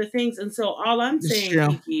lot of other things. And so all I'm saying,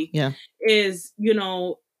 Keke, is,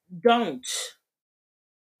 don't.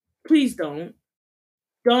 Please don't.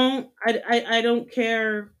 I don't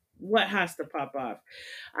care what has to pop off.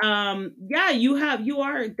 You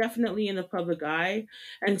are definitely in the public eye.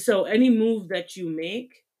 And so any move that you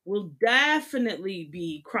make will definitely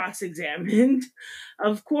be cross-examined,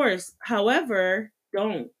 of course. However,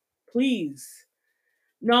 don't. Please.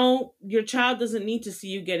 No, your child doesn't need to see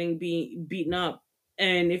you getting beaten up.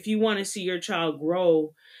 And if you want to see your child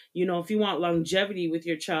grow, if you want longevity with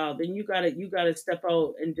your child, then you gotta step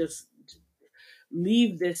out and just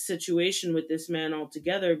leave this situation with this man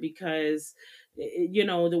altogether, because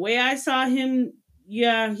the way I saw him,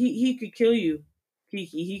 he could kill you.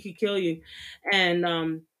 He could kill you.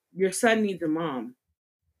 And your son needs a mom.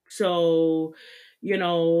 So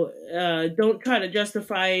Don't try to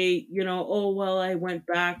justify, oh, well, I went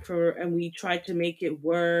back and we tried to make it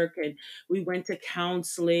work and we went to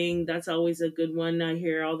counseling. That's always a good one I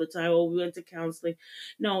hear all the time. Oh, we went to counseling.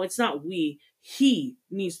 No, it's not we. He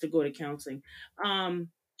needs to go to counseling.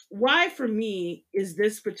 Why for me is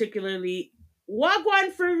this particularly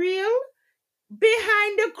wagwan for real?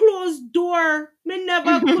 Behind the closed door, me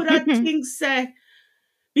never could have think say,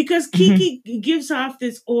 because Keke gives off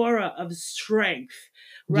this aura of strength,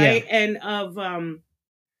 right? Yeah. And of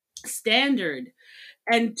standard.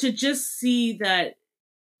 And to just see that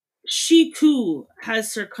she too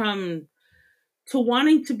has succumbed to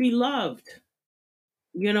wanting to be loved.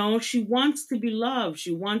 She wants to be loved.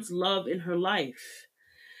 She wants love in her life.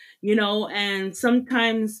 And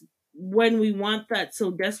sometimes when we want that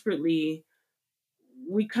so desperately,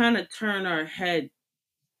 we kind of turn our head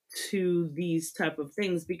to these type of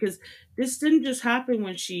things, because this didn't just happen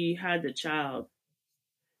when she had the child.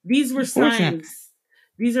 These were signs.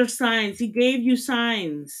 These are signs. He gave you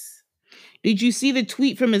signs. Did you see the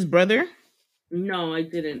tweet from his brother? No, I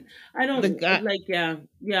didn't. I don't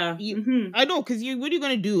yeah. I know, because what are you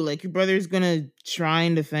gonna do? Like, your brother's gonna try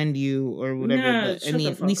and defend you or whatever. Yeah, but I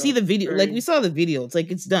mean, we see the video. Like, we saw the video. It's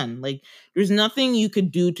like, it's done. Like, there's nothing you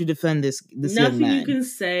could do to defend this young man. Nothing you can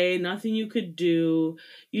say. Nothing you could do.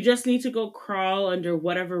 You just need to go crawl under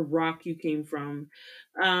whatever rock you came from.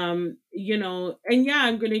 And yeah,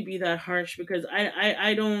 I'm gonna be that harsh because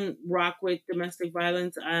I don't rock with domestic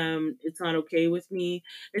violence. It's not okay with me.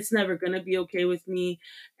 It's never gonna be okay with me.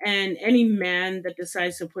 And any man that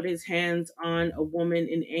decides to put his hands on a woman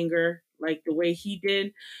in anger, like the way he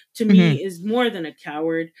did, to me is more than a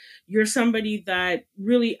coward. You're somebody that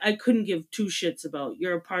really I couldn't give two shits about.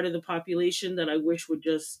 You're a part of the population that I wish would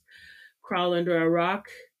just crawl under a rock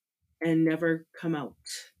and never come out.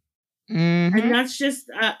 And that's just,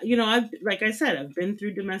 like I said, I've been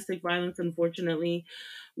through domestic violence, unfortunately,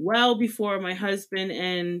 well before my husband.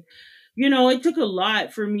 And, it took a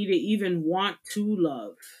lot for me to even want to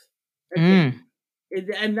love again.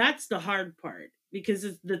 And that's the hard part, because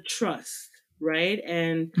it's the trust, right?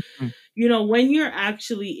 And, when you're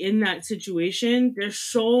actually in that situation, there's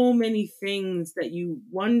so many things that you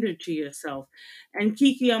wonder to yourself. And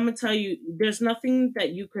Keke, I'm going to tell you, there's nothing that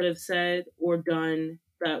you could have said or done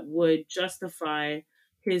that would justify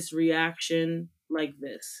his reaction like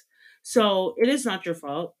this. So it is not your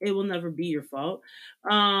fault. It will never be your fault.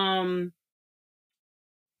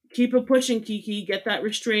 Keep it pushing, Keke. Get that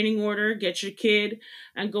restraining order, get your kid,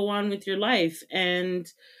 and go on with your life. And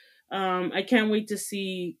I can't wait to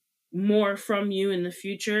see more from you in the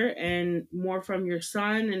future and more from your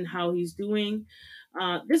son and how he's doing.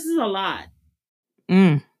 This is a lot.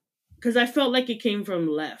 Because I felt like it came from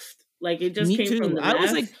left. Like, it just came from the left. I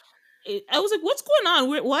was like, what's going on?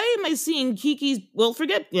 Why am I seeing Keke's? Well,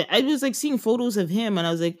 forget. Yeah, I was like seeing photos of him, and I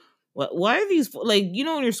was like, why are these, like, when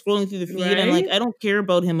you're scrolling through the feed, right? And like, I don't care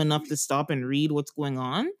about him enough to stop and read what's going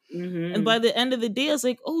on. And by the end of the day, I was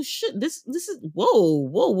like, oh shit, this is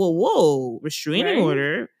whoa, restraining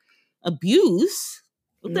order, abuse.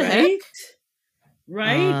 What the heck?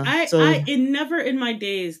 Right? I never in my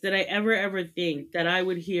days did I ever think that I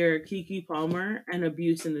would hear Keke Palmer and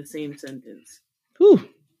abuse in the same sentence. Whew.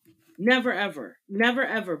 Never ever,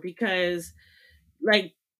 because,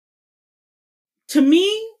 like, to me,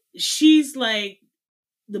 she's like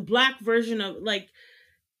the black version of, like,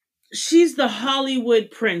 she's the Hollywood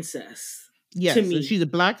princess. Yes, to me. So she's a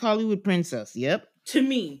black Hollywood princess. Yep. To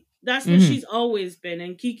me, that's what she's always been.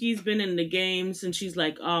 And Keke's been in the game since she's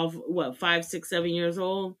like 5, 6, 7 years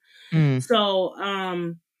old. So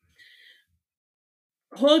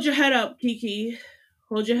hold your head up, Keke.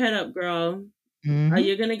 Hold your head up, girl.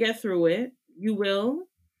 You're gonna get through it. You will,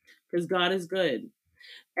 because God is good.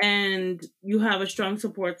 And you have a strong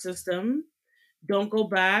support system. Don't go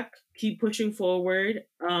back. Keep pushing forward.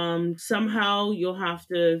 Somehow you'll have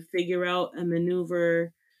to figure out and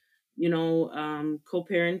maneuver,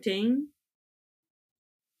 co-parenting.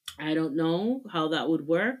 I don't know how that would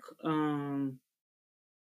work. I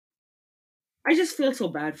just feel so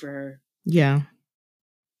bad for her. Yeah.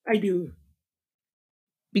 I do.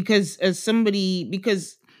 Because I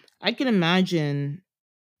can imagine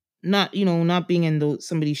not being in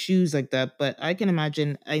somebody's shoes like that, but I can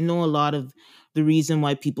imagine, I know a lot of the reason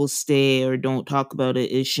why people stay or don't talk about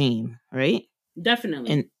it is shame, right? Definitely.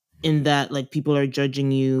 And in that, like, people are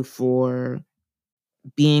judging you for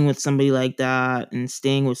being with somebody like that and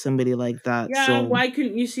staying with somebody like that. Yeah, so why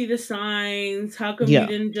couldn't you see the signs? How come you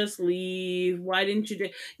didn't just leave? Why didn't you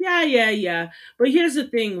Yeah. But here's the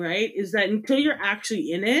thing, right? Is that until you're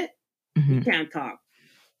actually in it, you can't talk.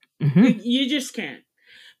 You just can't.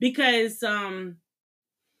 Because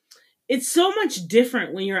it's so much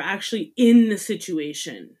different when you're actually in the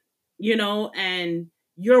situation, you know, and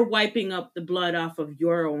you're wiping up the blood off of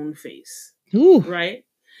your own face. Ooh. Right?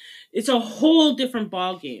 It's a whole different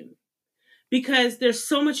ball game because there's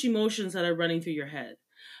so much emotions that are running through your head.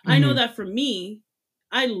 I know that for me,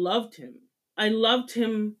 I loved him. I loved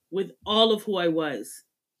him with all of who I was.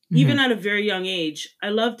 Even at a very young age, I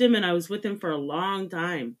loved him and I was with him for a long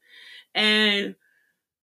time. And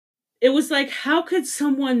it was like, how could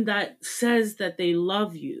someone that says that they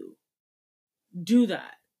love you do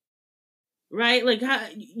that? Right? Like, how,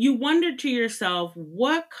 you wonder to yourself,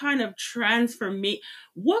 what kind of transformation,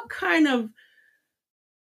 what kind of,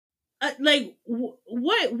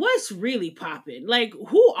 what's really popping? Like,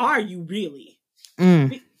 who are you really?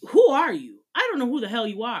 Who are you? I don't know who the hell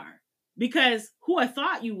you are, because who I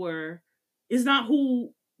thought you were is not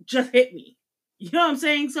who just hit me. You know what I'm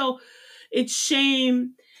saying? So it's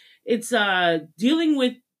shame. It's dealing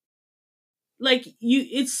with, like,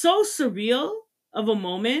 it's so surreal of a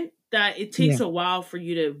moment that it takes a while for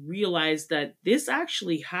you to realize that this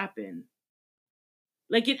actually happened.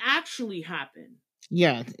 Like, it actually happened.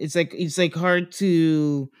 Yeah, it's like hard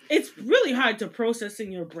to. It's really hard to process in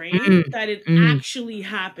your brain that it actually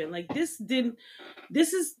happened. Like,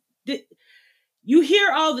 you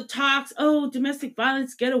hear all the talks, oh, domestic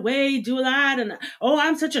violence, get away, do that, and oh,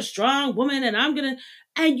 I'm such a strong woman, and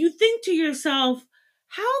and you think to yourself,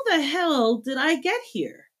 how the hell did I get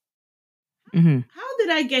here? How did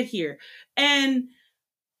I get here? And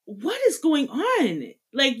what is going on?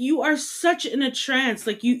 Like, you are such in a trance.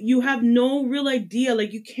 Like, you have no real idea.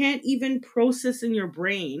 Like, you can't even process in your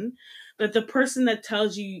brain that the person that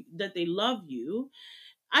tells you that they love you,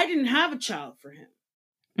 I didn't have a child for him.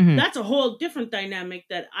 That's a whole different dynamic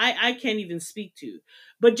that I can't even speak to.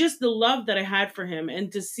 But just the love that I had for him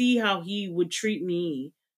and to see how he would treat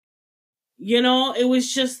me, you know, it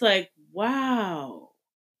was just like, wow,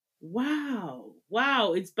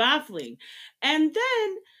 it's baffling. And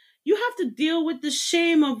then you have to deal with the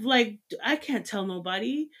shame of, like, I can't tell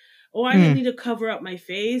nobody, or I didn't need to cover up my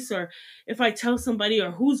face, or if I tell somebody,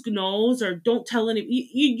 or who's knows, or don't tell any,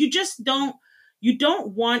 you just don't, you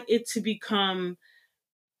don't want it to become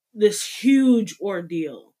this huge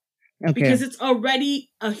ordeal, because it's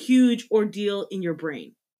already a huge ordeal in your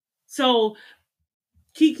brain. So,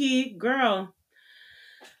 Keke, girl,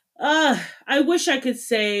 I wish I could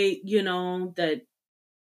say, you know, that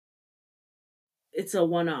it's a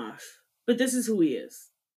one-off, but this is who he is.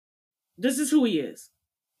 This is who he is.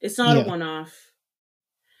 It's not a one-off.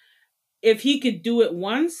 If he could do it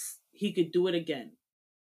once, he could do it again.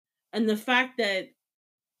 And the fact that,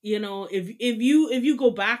 you know, if you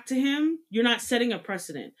go back to him, you're not setting a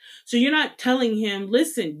precedent. So you're not telling him,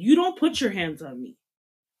 listen, you don't put your hands on me.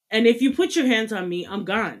 And if you put your hands on me, I'm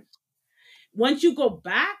gone. Once you go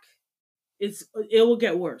back, it will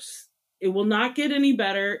get worse. It will not get any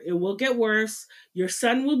better. It will get worse. Your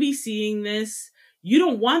son will be seeing this. You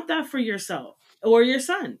don't want that for yourself or your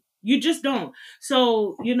son. You just don't.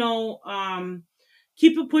 So, you know,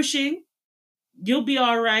 keep it pushing. You'll be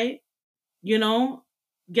all right. You know,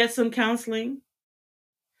 get some counseling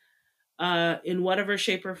in whatever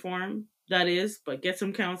shape or form that is, but get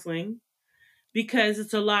some counseling, because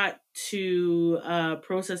it's a lot to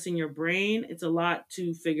process in your brain. It's a lot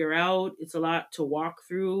to figure out. It's a lot to walk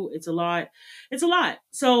through. It's a lot.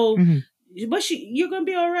 So, but you're going to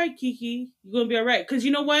be all right, Keke. You're going to be all right. Because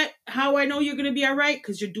you know what? How I know you're going to be all right?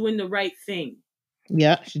 Because you're doing the right thing.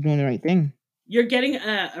 Yeah, she's doing the right thing. You're getting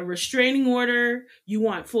a restraining order. You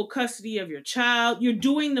want full custody of your child. You're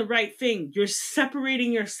doing the right thing. You're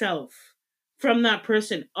separating yourself from that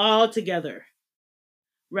person altogether.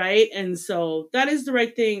 Right? And so that is the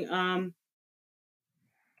right thing.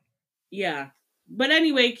 Yeah. But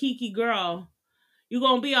anyway, Keke, girl, you're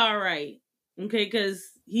going to be all right. Okay? Because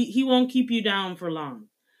he won't keep you down for long.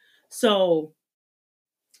 So,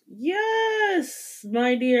 yes,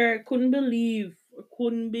 my dear. I couldn't believe.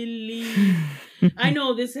 I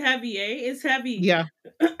know this is heavy, eh? It's heavy. Yeah.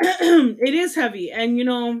 It is heavy. And, you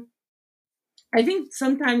know, I think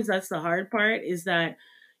sometimes that's the hard part, is that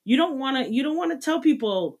you don't want to tell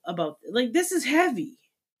people about, like, this is heavy.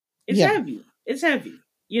 It's heavy. It's heavy,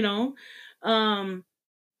 you know?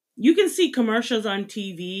 You can see commercials on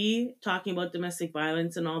TV talking about domestic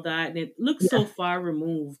violence and all that, and it looks so far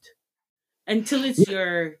removed until it's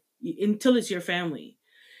your family,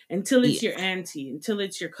 until it's your auntie, until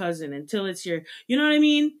it's your cousin, until it's your, you know what I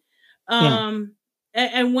mean?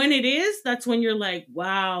 And when it is, that's when you're like,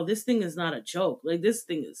 wow, this thing is not a joke. Like, this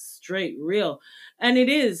thing is straight real. And it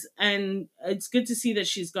is. And it's good to see that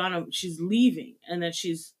she's leaving, and that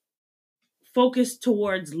she's focus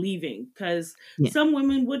towards leaving, because some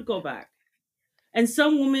women would go back. And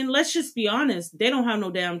some women, let's just be honest, they don't have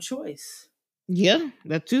no damn choice. Yeah,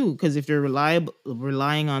 that too. Because if they're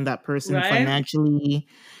relying on that person financially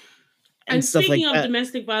and stuff like that. Speaking of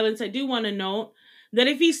domestic violence, I do want to note that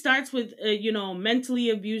if he starts with, mentally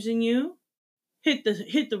abusing you, hit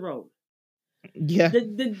the road. Yeah.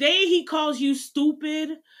 The day he calls you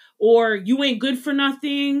stupid, or you ain't good for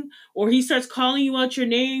nothing, or he starts calling you out your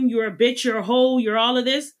name, you're a bitch, you're a hoe, you're all of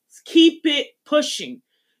this, keep it pushing.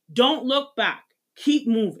 Don't look back. Keep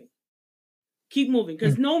moving. Keep moving.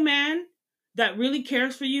 Because no man that really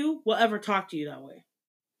cares for you will ever talk to you that way.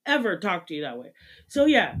 Ever talk to you that way. So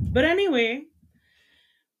yeah. But anyway.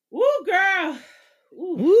 Woo, girl.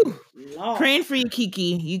 Ooh. Praying for you,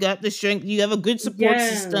 Keke. You got the strength. You have a good support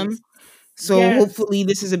system. So hopefully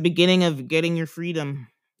this is a beginning of getting your freedom.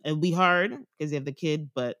 It'll be hard because you have the kid,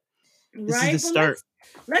 but this is the start.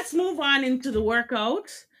 Let's move on into the workout.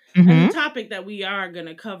 And the topic that we are going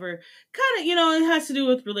to cover kind of, it has to do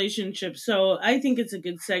with relationships. So I think it's a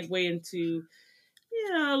good segue into,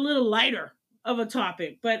 a little lighter of a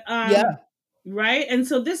topic. But, right? And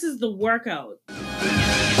so this is the workout.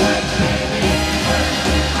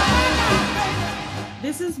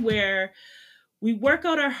 This is where we work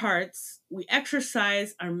out our hearts, we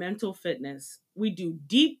exercise our mental fitness, we do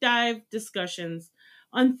deep dive discussions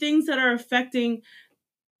on things that are affecting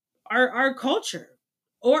our culture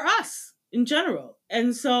or us in general.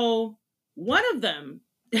 And so one of them,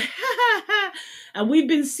 and we've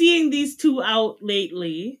been seeing these two out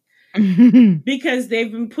lately because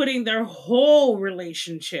they've been putting their whole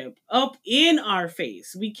relationship up in our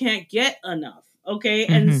face. We can't get enough. Okay.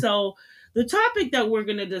 And so the topic that we're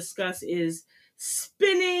going to discuss is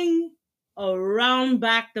spinning around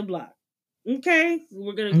back the block. Okay.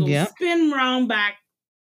 We're going to go spin round back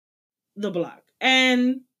the block.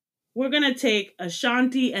 And we're going to take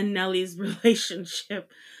Ashanti and Nelly's relationship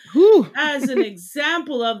as an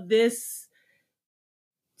example of this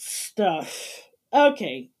stuff.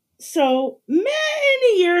 Okay. So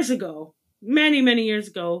many years ago,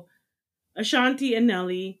 Ashanti and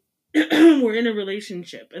Nelly were in a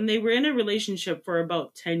relationship, and they were in a relationship for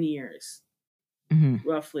about 10 years,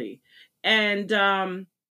 roughly. And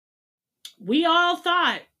we all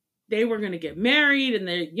thought they were going to get married, and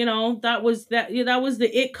they, that was the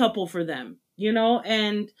it couple for them,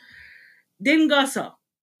 and didn't go so.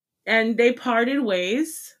 And they parted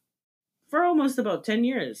ways for almost about 10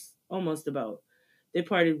 years, they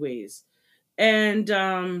parted ways.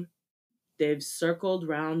 And they've circled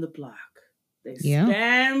round the block. They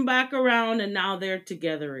stand back around, and now they're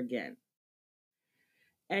together again.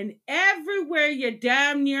 And everywhere you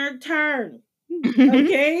damn near turn,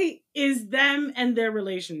 okay, is them and their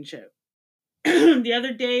relationship. The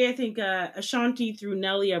other day, I think Ashanti threw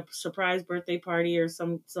Nelly a surprise birthday party or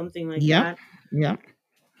something like that. Yeah.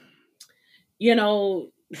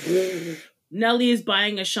 Nelly is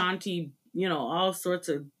buying Ashanti, all sorts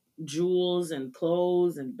of jewels and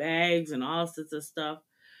clothes and bags and all sorts of stuff.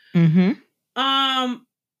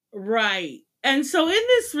 Right. And so in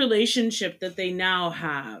this relationship that they now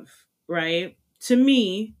have, right, to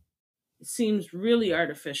me, it seems really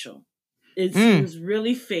artificial. It seems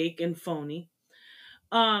really fake and phony.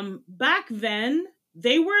 Back then,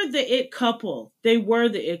 they were the it couple. They were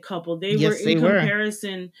in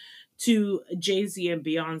comparison to Jay-Z and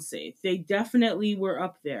Beyonce. They definitely were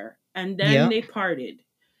up there. And then they parted.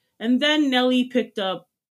 And then Nelly picked up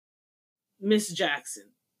Miss Jackson.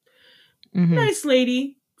 Nice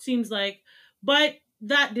lady, seems like. But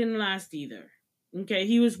that didn't last either. Okay,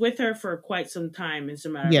 he was with her for quite some time, as a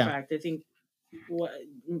matter of fact. I think,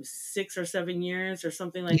 6 or 7 years or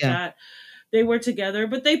something like that. They were together,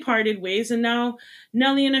 but they parted ways. And now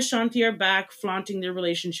Nelly and Ashanti are back, flaunting their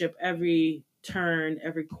relationship every turn,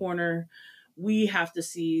 every corner. We have to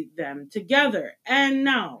see them together. And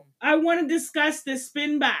now I want to discuss the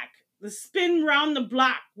spin back, the spin round the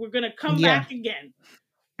block. We're going to come back again.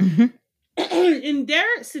 In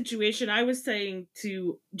their situation, I was saying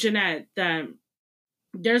to Jeanette that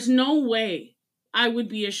there's no way I would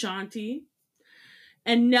be Ashanti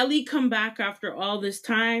and Nelly come back after all this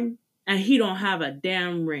time and he don't have a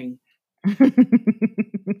damn ring.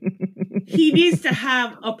 He needs to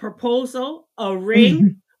have a proposal, a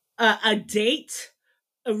ring, a date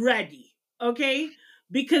ready. Okay?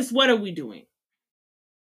 Because what are we doing?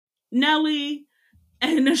 Nelly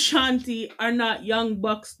and Ashanti are not young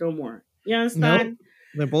bucks no more. You understand? Nope.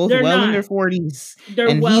 They're both in their 40s.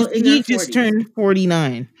 He just turned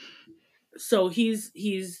 49. So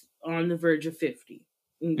he's on the verge of 50.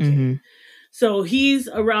 Okay. So he's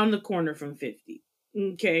around the corner from 50.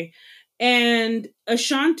 Okay. And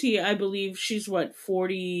Ashanti, I believe she's what,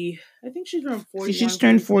 40? I think she's around See, she's 41,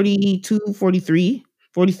 turned 42. 42, 43.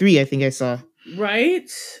 43, I think I saw. Right?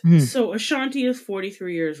 Hmm. So Ashanti is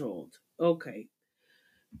 43 years old. Okay.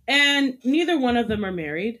 And neither one of them are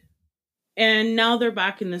married. And now they're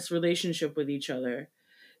back in this relationship with each other.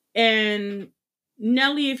 And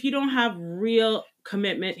Nelly, if you don't have real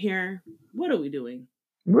commitment here, what are we doing?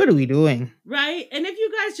 What are we doing? Right? And if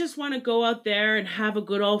you guys just want to go out there and have a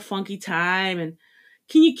good old funky time, and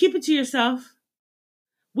can you keep it to yourself?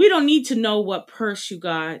 We don't need to know what purse you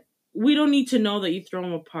got. We don't need to know that you throw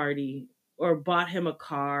him a party or bought him a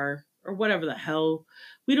car or whatever the hell.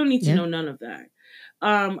 We don't need to Yeah. know none of that.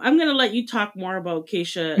 I'm gonna let you talk more about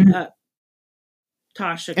Tasha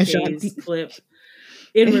K's Ashanti. clip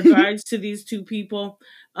in regards to these two people.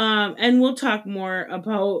 And we'll talk more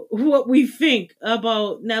about what we think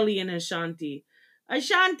about Nelly and Ashanti.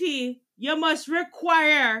 Ashanti, you must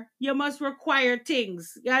require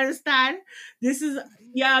things. You understand? This is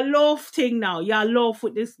your love thing now. Your love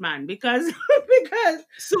with this man because because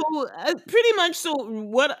So pretty much, so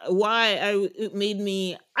why it made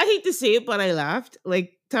me, I hate to say it, but I laughed.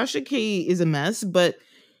 Like, Tasha K is a mess, but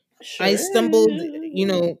I sure. stumbled,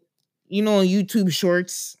 on YouTube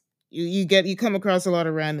Shorts. You come across a lot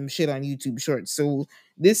of random shit on YouTube Shorts. So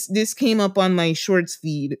this came up on my Shorts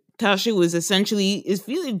feed. Tasha was essentially is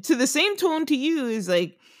feeling to the same tone to you, is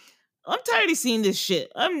like, I'm tired of seeing this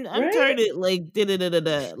shit. I'm Right? tired of, like, da da da da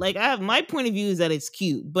da. Like, I have my point of view is that it's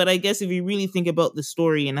cute, but I guess if you really think about the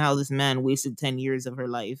story and how this man wasted 10 years of her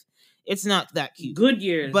life, it's not that cute. Good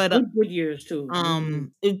years. But Good years too.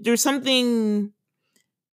 if there's something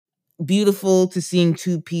beautiful to seeing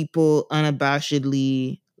two people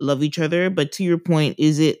unabashedly love each other. But to your point,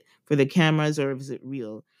 is it for the cameras or is it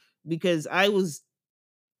real? Because I was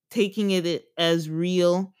taking it as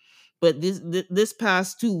real, but this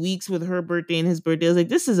past 2 weeks with her birthday and his birthday, I was like,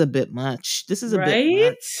 this is a bit much. This is a bit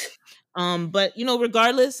much. Right? But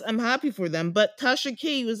regardless, I'm happy for them. But Tasha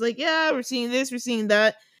K was like, yeah, we're seeing this, we're seeing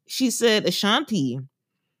that. She said, Ashanti,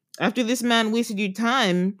 after this man wasted your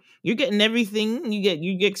time, you're getting everything.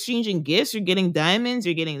 You're exchanging gifts, you're getting diamonds,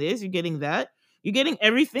 you're getting this, you're getting that. You're getting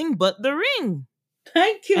everything but the ring.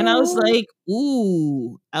 Thank And I was you. like,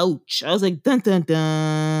 ooh, ouch. I was like, dun dun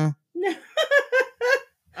dun.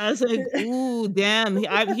 I was like, ooh, damn.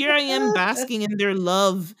 Here I am basking in their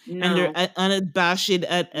love and their No.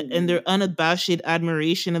 unabashed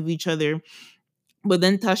admiration of each other. But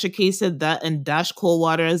then Tasha K said that and dashed cold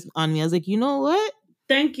water on me. I was like, you know what?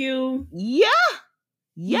 Thank you. Yeah.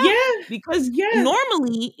 Yeah, Yeah. because Yeah.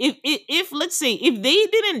 normally, if let's say if they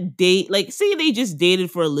didn't date, like, say they just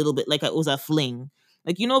dated for a little bit, like it was a fling,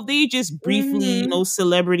 like, if they just briefly, Mm-hmm.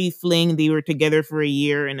 celebrity fling, they were together for a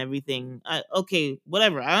year and everything. Okay,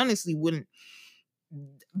 whatever. I honestly wouldn't.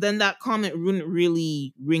 Then that comment wouldn't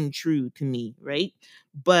really ring true to me, right?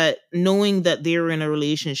 But knowing that they were in a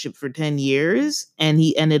relationship for 10 years and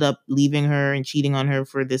he ended up leaving her and cheating on her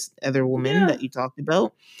for this other woman Yeah. that you talked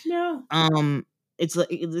about, Yeah. it's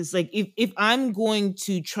like if I'm going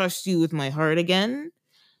to trust you with my heart again,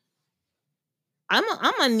 I'm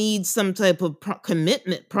gonna need some type of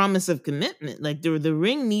commitment, promise of commitment. Like, the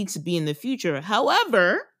ring needs to be in the future.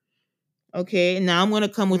 However, okay, now I'm gonna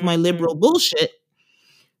come with my Mm-hmm. liberal bullshit.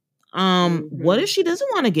 What Mm-hmm. if she doesn't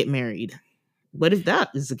want to get married? What if that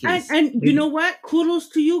is the case? And you know what? Kudos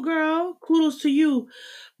to you, girl. Kudos to you.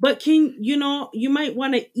 But you might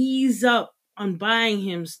want to ease up on buying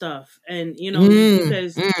him stuff, and Mm,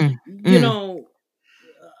 because mm, you mm. know,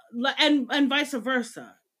 and vice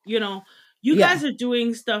versa. You know, you Yeah. guys are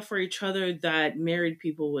doing stuff for each other that married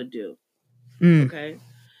people would do. Mm, Okay,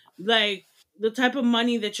 like the type of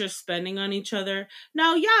money that you're spending on each other.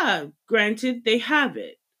 Now, yeah, granted, they have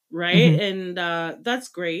it, right? mm-hmm. And that's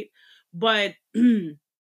great, but you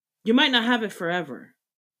might not have it forever,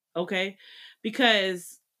 okay?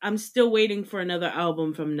 Because I'm still waiting for another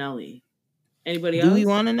album from Nelly. Anybody Do we else?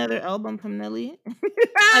 want another album from Nelly?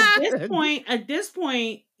 At this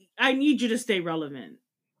point, I need you to stay relevant.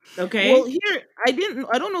 Well, Okay? here, I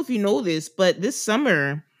don't know if you know this, but this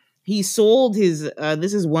summer he sold his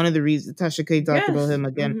this is one of the reasons Tasha K talked about Yes. him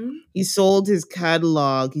again. Mm-hmm. He sold his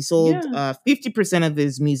catalog. He sold Yeah. 50% of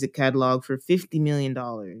his music catalog for $50 million.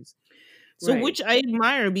 So, Right. which I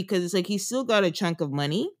admire, because it's like he still got a chunk of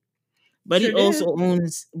money, but Sure did.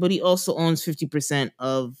 he also owns 50%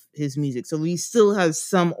 of his music. So he still has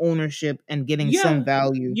some ownership and getting some Yeah.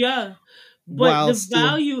 value Yeah. But while the still.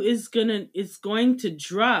 value is going to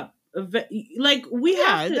drop. Like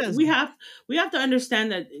Yeah, it does. we have to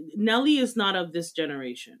understand that Nelly is not of this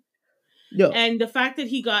generation. No. And the fact that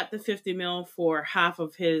he got the 50 mil for half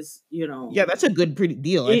of his, Yeah, that's a good pretty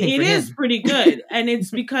deal, I think, it for is him. pretty good. And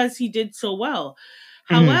it's because he did so well.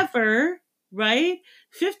 However, right,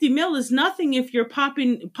 50 mil is nothing if you're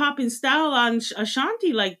popping style on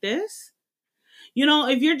Ashanti like this.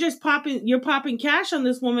 If you're just popping cash on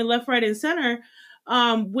this woman left, right, and center,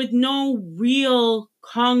 with no real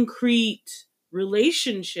concrete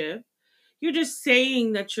relationship. You're just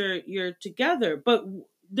saying that you're together, but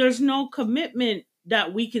there's no commitment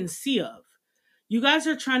that we can see of. You guys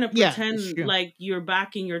are trying to pretend like you're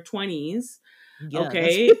back in your 20s,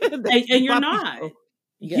 okay? That's and you're not.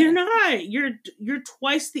 Yeah. You're not. You're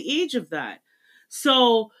twice the age of that.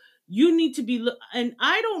 So you need to be. And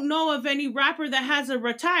I don't know of any rapper that has a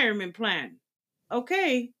retirement plan.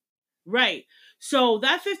 Okay, right. So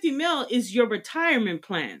that 50 mil is your retirement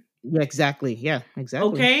plan. Yeah, exactly. Yeah,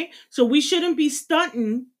 exactly. Okay, so we shouldn't be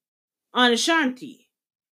stunting on Ashanti.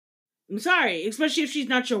 I'm sorry, especially if she's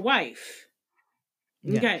not your wife.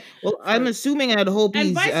 Yeah. Okay. Well, I'm assuming I'd hope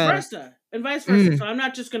and vice versa. And vice versa. So I'm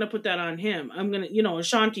not just gonna put that on him. I'm gonna,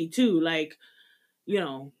 Ashanti too. Like,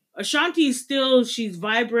 Ashanti is still, she's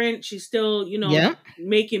vibrant. She's still,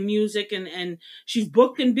 making music and she's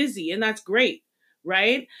booked and busy, and that's great,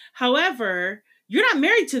 right? However, you're not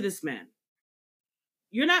married to this man.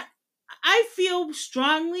 You're not. I feel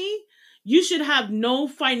strongly you should have no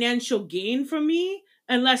financial gain from me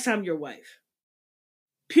unless I'm your wife.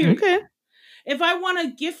 Period. Okay. If I want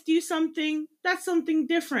to gift you something, that's something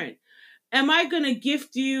different. Am I going to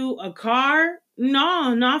gift you a car?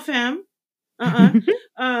 No, not fam.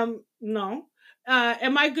 No.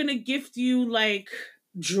 Am I going to gift you like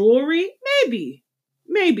jewelry?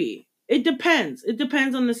 Maybe. It depends. It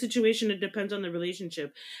depends on the situation. It depends on the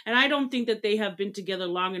relationship. And I don't think that they have been together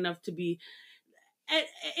long enough to be.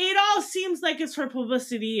 It all seems like it's for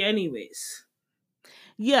publicity, anyways.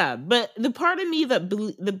 Yeah, but the part of me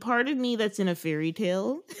that's in a fairy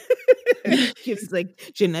tale, it's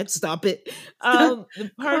like, Jeanette, stop it.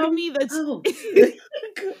 The part of me that's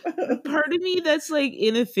the part of me that's like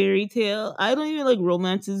in a fairy tale. I don't even like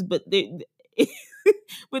romances, but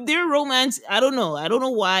but their romance, I don't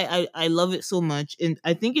know why I love it so much. And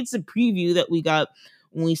I think it's a preview that we got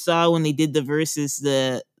when they did the versus,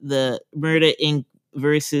 the Murder Inc.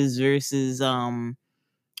 versus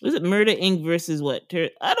was it Murder Inc. versus what?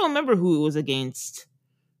 I don't remember who it was against.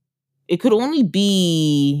 It could only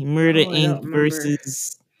be Murder Inc.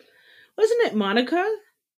 versus. Wasn't it Monica?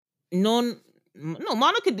 No,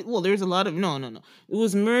 Monica. Well, there's a lot of no. It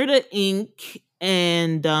was Murder Inc.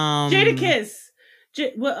 and Jadakiss.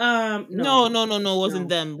 No, it wasn't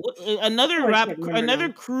them. Another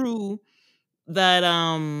crew that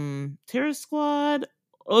Terror Squad.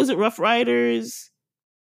 Or was it Rough Riders?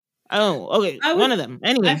 Oh, okay, one of them.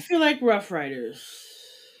 Anyway, I feel like Rough Riders.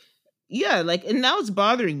 Yeah, like, and now it's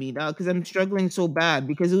bothering me now because I'm struggling so bad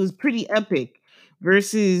because it was pretty epic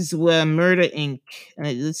versus Murder Inc.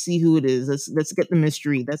 Let's see who it is. Let's get the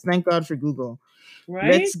mystery. That's thank God for Google.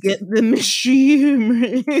 Right? Let's get the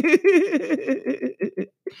mystery.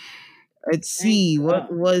 Let's see,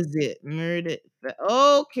 what was it? Murder.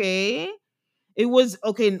 Okay, it was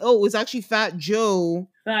okay. Oh, it was actually Fat Joe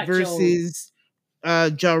versus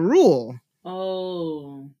Ja Rule.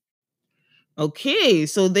 Oh. Okay,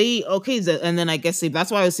 so and then I guess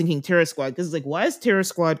that's why I was thinking Terror Squad, because like, why is Terror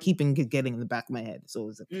Squad getting in the back of my head?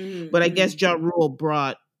 So, but I guess Ja Rule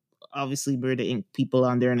brought obviously Murder Inc. people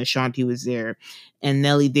on there, and Ashanti was there, and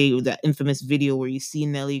Nelly. That infamous video where you see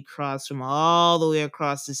Nelly cross from all the way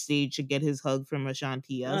across the stage to get his hug from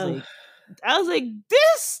Ashanti. I was like,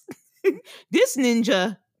 this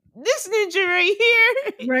ninja right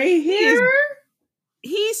here,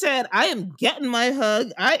 He said, I am getting my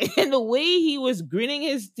hug. And the way he was grinning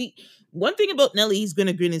his teeth. One thing about Nelly, he's going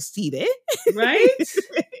to grin his teeth, eh? Right?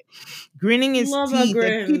 Grinning his teeth.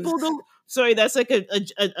 Like, people don't. Sorry, that's like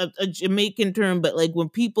a Jamaican term, but like when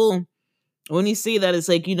you say that, it's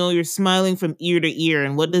like, you're smiling from ear to ear.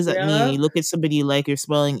 And what does that mean? You look at somebody you like, you're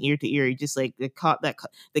smiling ear to ear. You just like the cat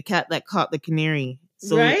that caught the canary.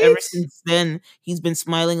 So ever since then, he's been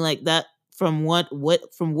smiling like that from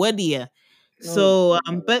Wadia. So,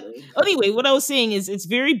 but anyway, what I was saying is it's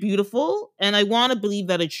very beautiful, and I want to believe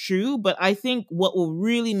that it's true. But I think what will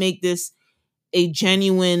really make this a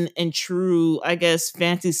genuine and true, I guess,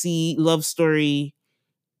 fantasy love story,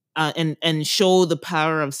 and show the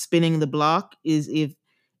power of spinning the block is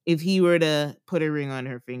if he were to put a ring on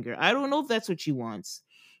her finger. I don't know if that's what she wants.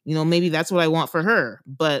 Maybe that's what I want for her.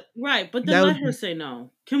 But right, but then let her say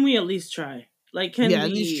no. Can we at least try? Like, can we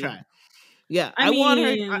at least try? Yeah, I want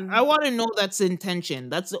her. I want to know that's the intention.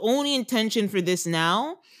 That's the only intention for this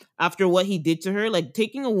now. After what he did to her, like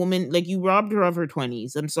taking a woman, like you robbed her of her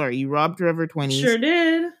 20s. I'm sorry, you robbed her of her 20s. Sure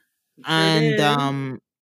did. And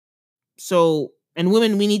so, and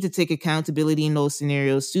women, we need to take accountability in those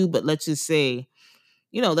scenarios too. But let's just say,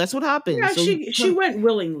 that's what happened. Yeah, so she went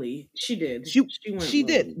willingly. She did. She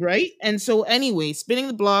did, right? And so anyway, spinning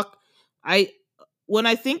the block, when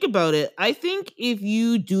I think about it, I think if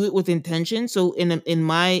you do it with intention, so in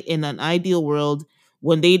an ideal world,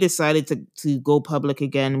 when they decided to go public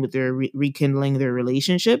again with their rekindling their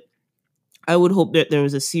relationship, I would hope that there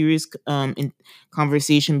was a serious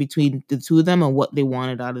conversation between the two of them on what they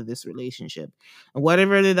wanted out of this relationship, and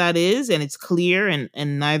whatever that is, and it's clear, and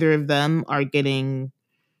neither of them are getting,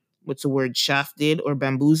 what's the word, shafted or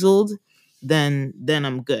bamboozled, then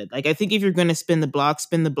I'm good. Like, I think if you're going to spin the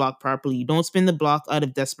block properly. You don't spin the block out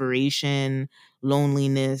of desperation,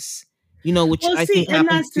 loneliness, which I think and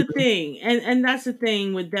that's the thing. And that's the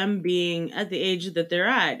thing with them being at the age that they're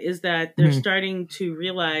at, is that they're starting to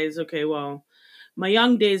realize, okay, well, my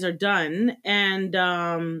young days are done, and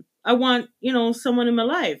I want, someone in my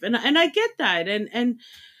life. And I get that. And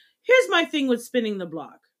here's my thing with spinning the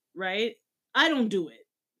block, right? I don't do it.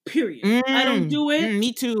 Period. I don't do it.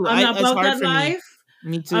 Me too. I'm not about that life.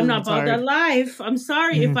 Me too. I'm not about that life. I'm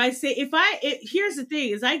sorry. Here's the thing,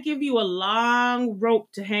 is I give you a long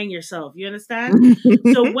rope to hang yourself. You understand?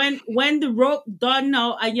 So when the rope done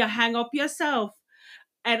now and you hang up yourself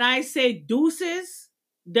and I say deuces,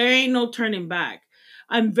 there ain't no turning back.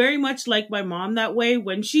 I'm very much like my mom that way.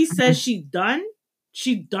 When she says she's done,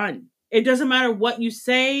 she's done. It doesn't matter what you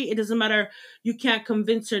say. It doesn't matter. You can't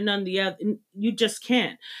convince her none of the other. You just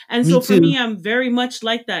can't. And so for me, I'm very much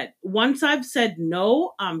like that. Once I've said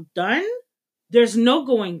no, I'm done. There's no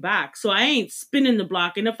going back. So I ain't spinning the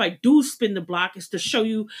block. And if I do spin the block, it's to show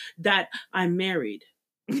you that I'm married.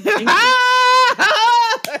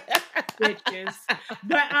 Bitches.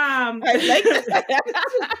 But I like that.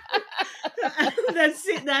 That's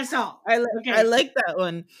it. That's all. I like that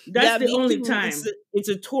one. That's the only time. It's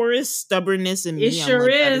a Taurus stubbornness in me. It sure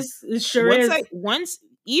is. It sure is. Once,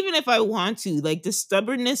 even if I want to, like the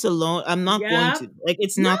stubbornness alone, I'm not going to. Like,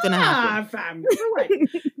 it's not going to happen. Fam.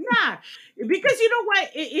 Nah, because you know what?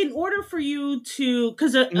 In order for you to,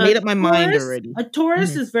 because I made up my mind already. A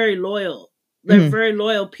Taurus is very loyal. They're very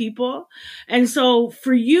loyal people, and so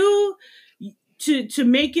for you to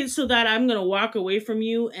make it so that I'm gonna walk away from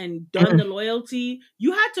you and done the loyalty,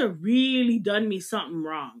 you had to really done me something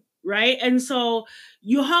wrong, right? And so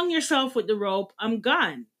you hung yourself with the rope. I'm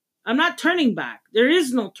gone. I'm not turning back. There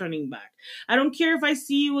is no turning back. I don't care if I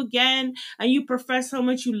see you again and you profess how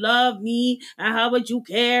much you love me and how much you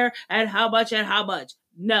care and how much.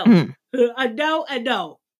 No. No and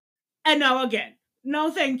no. And no again.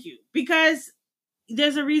 No, thank you. Because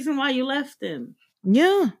there's a reason why you left him.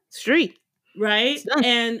 Yeah, straight. Right?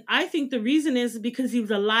 And I think the reason is because he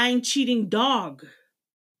was a lying, cheating dog.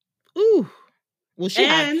 Ooh. Well,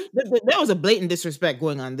 there was a blatant disrespect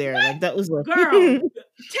going on there. Like, that was like, girl,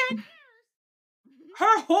 10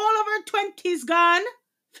 her whole of her 20s gone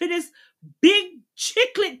for this big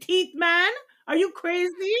chiclet teeth man. Are you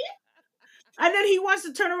crazy? And then he wants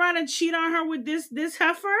to turn around and cheat on her with this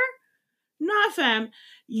heifer? Nah, fam.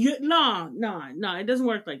 No, it doesn't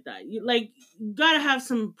work like that. You gotta have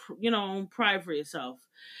some, pride for yourself.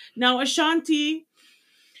 Now, Ashanti,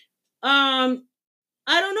 I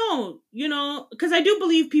don't know, because I do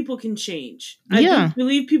believe people can change. I do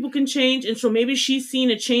believe people can change, and so maybe she's seen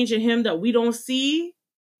a change in him that we don't see,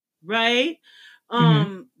 right?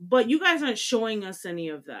 But you guys aren't showing us any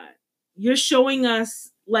of that. You're showing us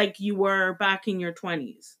like you were back in your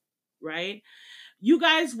 20s, right? You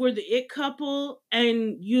guys were the it couple,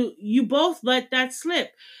 and you both let that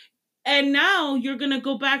slip. And now you're going to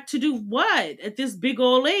go back to do what at this big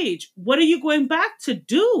old age? What are you going back to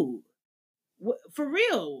do? For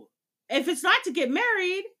real? If it's not to get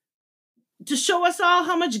married, to show us all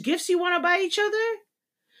how much gifts you want to buy each other,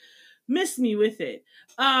 miss me with it.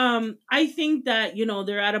 I think that,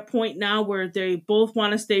 they're at a point now where they both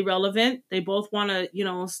want to stay relevant. They both want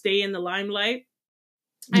to, stay in the limelight.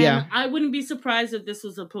 And I wouldn't be surprised if this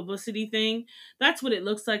was a publicity thing. That's what it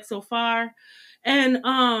looks like so far. And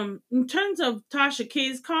in terms of Tasha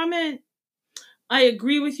K's comment, I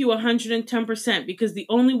agree with you 110%, because the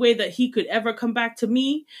only way that he could ever come back to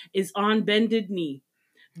me is on bended knee.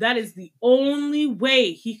 That is the only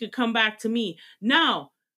way he could come back to me.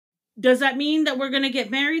 Now, does that mean that we're going to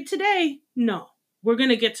get married today? No. We're going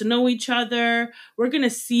to get to know each other. We're going to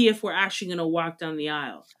see if we're actually going to walk down the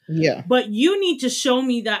aisle. Yeah. But you need to show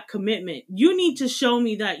me that commitment. You need to show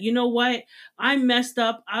me that, you know what? I messed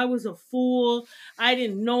up. I was a fool. I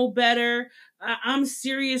didn't know better. I'm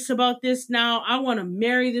serious about this now. I want to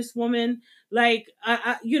marry this woman. Like,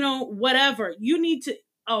 whatever. You need to,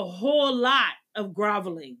 a whole lot of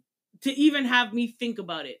groveling to even have me think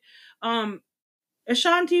about it.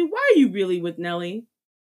 Ashanti, why are you really with Nelly?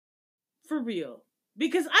 For real.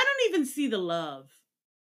 Because I don't even see the love.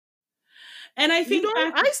 And I think I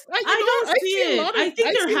don't see it. I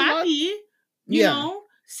think they're happy. You know,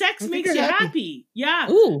 sex makes you happy. Yeah.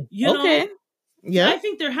 Ooh, okay. Yeah. I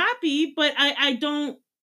think they're happy, but I don't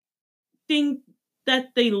think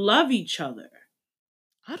that they love each other.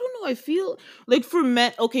 I don't know. I feel like for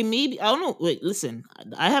men, okay, maybe I don't know. Wait, listen,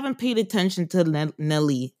 I haven't paid attention to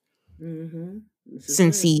Nelly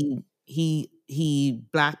since he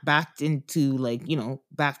backed into, like,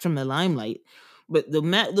 back from the limelight. But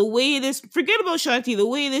the way this, forget about Shanti, the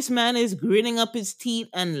way this man is grinning up his teeth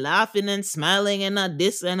and laughing and smiling and not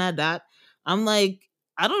this and not that, I'm like,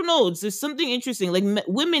 I don't know. It's just something interesting. Like,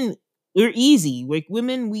 women, we're easy. Like,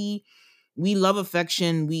 women, we love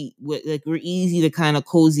affection. We're easy to kind of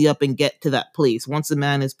cozy up and get to that place once a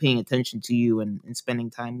man is paying attention to you and spending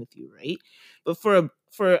time with you, right? But for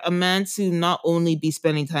a man to not only be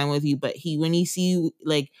spending time with you, but when he see you,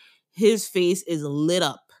 like, his face is lit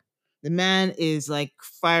up. The man is like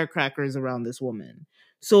firecrackers around this woman.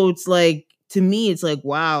 So it's like, to me, it's like,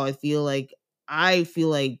 wow, I feel like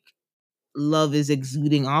love is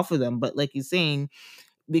exuding off of them. But like you're saying,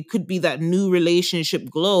 it could be that new relationship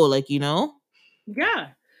glow, like, Yeah.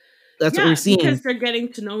 That's what we're seeing. Because they're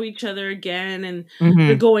getting to know each other again, and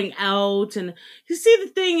they're going out. And you see, the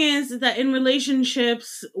thing is that in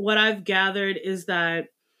relationships, what I've gathered is that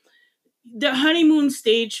the honeymoon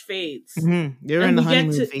stage fades. They're in the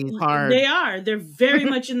honeymoon phase hard. They are. They're very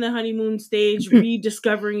much in the honeymoon stage,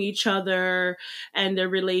 rediscovering each other and their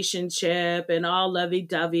relationship, and all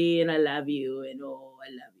lovey-dovey, and I love you, and oh, I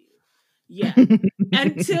love you. Yeah.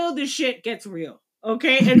 Until the shit gets real.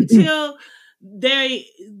 Okay? Until they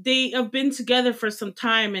have been together for some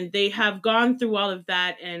time and they have gone through all of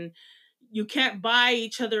that, and you can't buy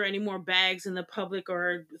each other any more bags in the public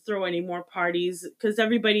or throw any more parties because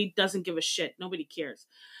everybody doesn't give a shit. Nobody cares.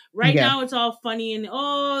 Right now, it's all funny and,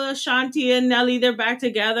 Ashanti and Nelly, they're back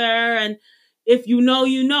together. And if you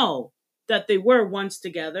know that they were once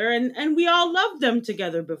together, and we all loved them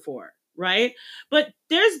together before, right? But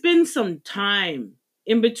there's been some time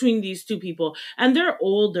in between these two people, and they're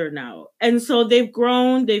older now. And so they've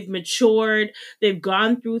grown, they've matured, they've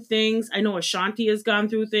gone through things. I know Ashanti has gone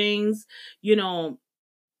through things,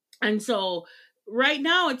 and so right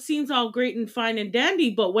now it seems all great and fine and dandy,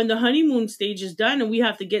 but when the honeymoon stage is done and we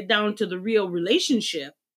have to get down to the real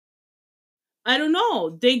relationship, I don't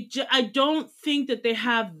know. I don't think that they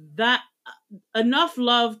have that enough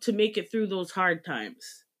love to make it through those hard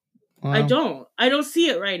times. Wow. I don't see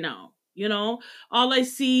it right now. All I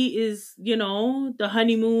see is, the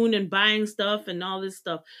honeymoon and buying stuff and all this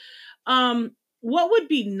stuff. What would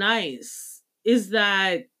be nice is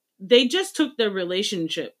that they just took their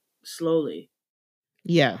relationship slowly.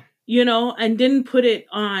 Yeah. And didn't put it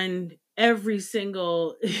on every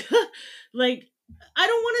single, like, I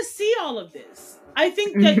don't want to see all of this. I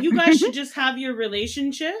think that you guys should just have your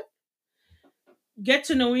relationship, get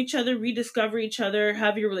to know each other, rediscover each other,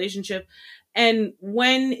 have your relationship. And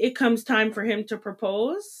when it comes time for him to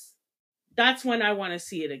propose, that's when I want to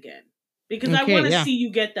see it again. Because I want to see you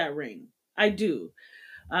get that ring. I do.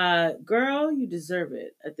 Girl, you deserve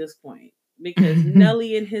it at this point. Because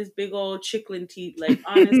Nelly and his big old chicklin teeth, like,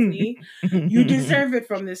 honestly, you deserve it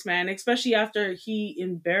from this man, especially after he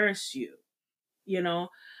embarrassed you,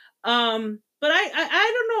 But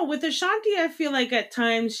I don't know. With Ashanti, I feel like at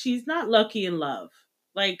times she's not lucky in love.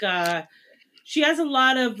 Like, she has a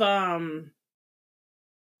lot of,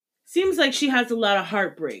 seems like she has a lot of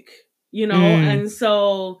heartbreak, and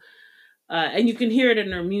so, and you can hear it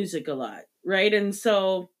in her music a lot, right? And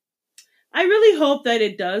so I really hope that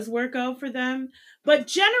it does work out for them. But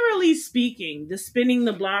generally speaking, the spinning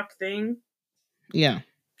the block thing,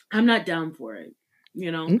 I'm not down for it,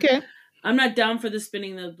 Okay. I'm not down for the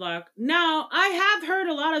spinning the block. Now, I have heard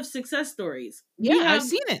a lot of success stories. I've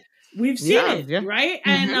seen it. We've seen it, right?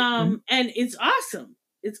 And and it's awesome.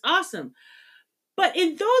 It's awesome. But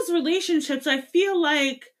in those relationships, I feel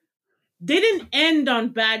like they didn't end on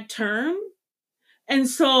bad terms. And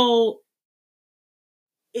so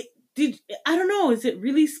I don't know, is it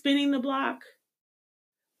really spinning the block?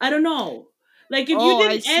 I don't know. Like, if you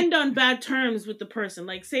didn't end on bad terms with the person,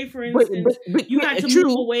 like, say, for instance, you had to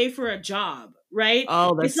move away for a job, right?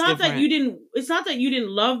 Oh, that's it's not different. it's not that you didn't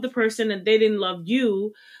love the person and they didn't love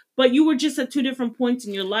you, but you were just at two different points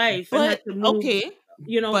in your life and had to move. Okay.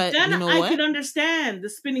 Then I could understand the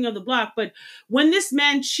spinning of the block. But when this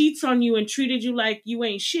man cheats on you and treated you like you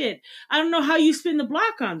ain't shit, I don't know how you spin the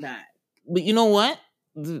block on that. But you know what?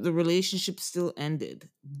 The relationship still ended.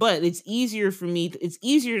 But it's easier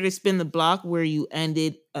to spin the block where you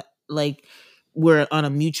ended like we're on a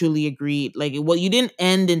mutually agreed, like, well, you didn't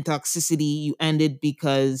end in toxicity, you ended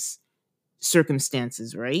because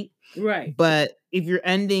circumstances, right? Right. But if you're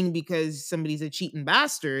ending because somebody's a cheating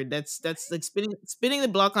bastard, that's like spinning the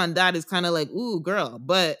block on that is kind of like, ooh, girl,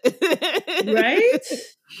 but right?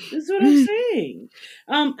 That's what I'm saying.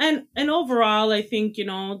 And overall, I think,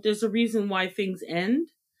 there's a reason why things end.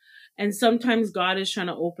 And sometimes God is trying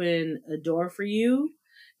to open a door for you,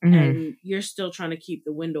 and you're still trying to keep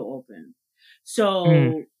the window open.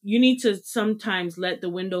 So you need to sometimes let the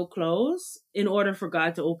window close in order for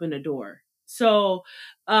God to open a door. So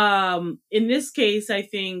in this case, I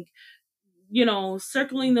think,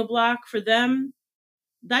 circling the block for them,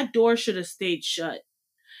 that door should have stayed shut.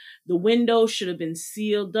 The window should have been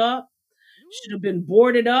sealed up, should have been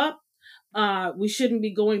boarded up. We shouldn't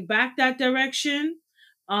be going back that direction.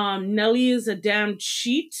 Nelly is a damn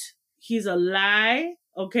cheat. He's a lie.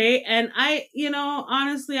 Okay. And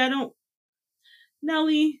honestly,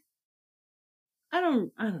 Nelly, I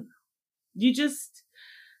don't know. You just,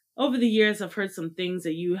 over the years, I've heard some things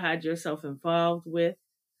that you had yourself involved with,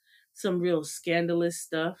 some real scandalous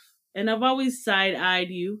stuff. And I've always side-eyed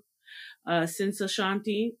you since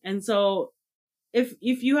Ashanti. And so if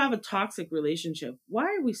you have a toxic relationship, why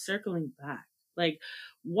are we circling back? Like,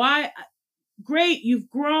 why? Great, you've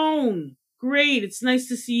grown. Great, it's nice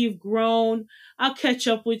to see you've grown. I'll catch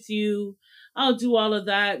up with you. I'll do all of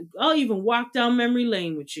that. I'll even walk down memory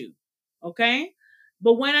lane with you. Okay?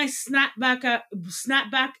 But when I snap back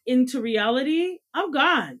into reality, I'm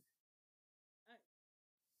gone.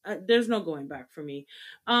 There's no going back for me.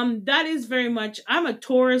 That is very much, I'm a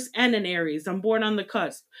Taurus and an Aries. I'm born on the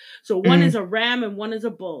cusp. So one is a ram and one is a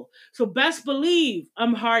bull. So best believe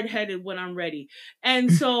I'm hard-headed when I'm ready.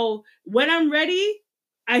 And so when I'm ready,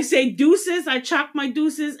 I say deuces, I chalk my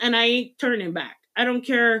deuces, and I ain't turning back. I don't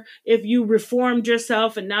care if you reformed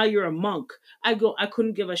yourself and now you're a monk. I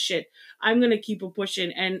couldn't give a shit. I'm going to keep it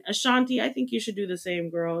pushing. And Ashanti, I think you should do the same,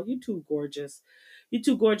 girl. You're too gorgeous. You're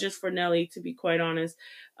too gorgeous for Nelly, to be quite honest.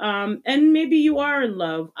 And maybe you are in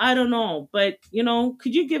love. I don't know. But,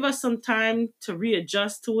 could you give us some time to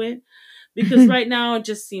readjust to it? Because right now it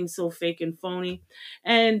just seems so fake and phony.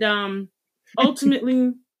 And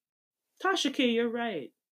ultimately, Tasha K, you're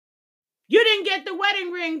right. You didn't get the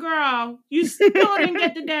wedding ring, girl. You still didn't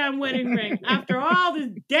get the damn wedding ring after all this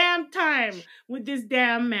damn time with this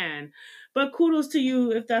damn man. But kudos to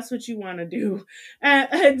you if that's what you want to do.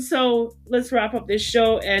 And so let's wrap up this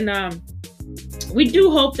show. And we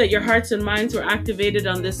do hope that your hearts and minds were activated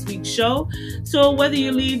on this week's show. So whether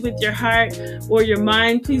you lead with your heart or your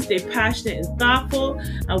mind, please stay passionate and thoughtful.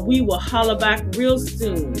 And we will holla back real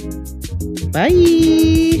soon. Bye.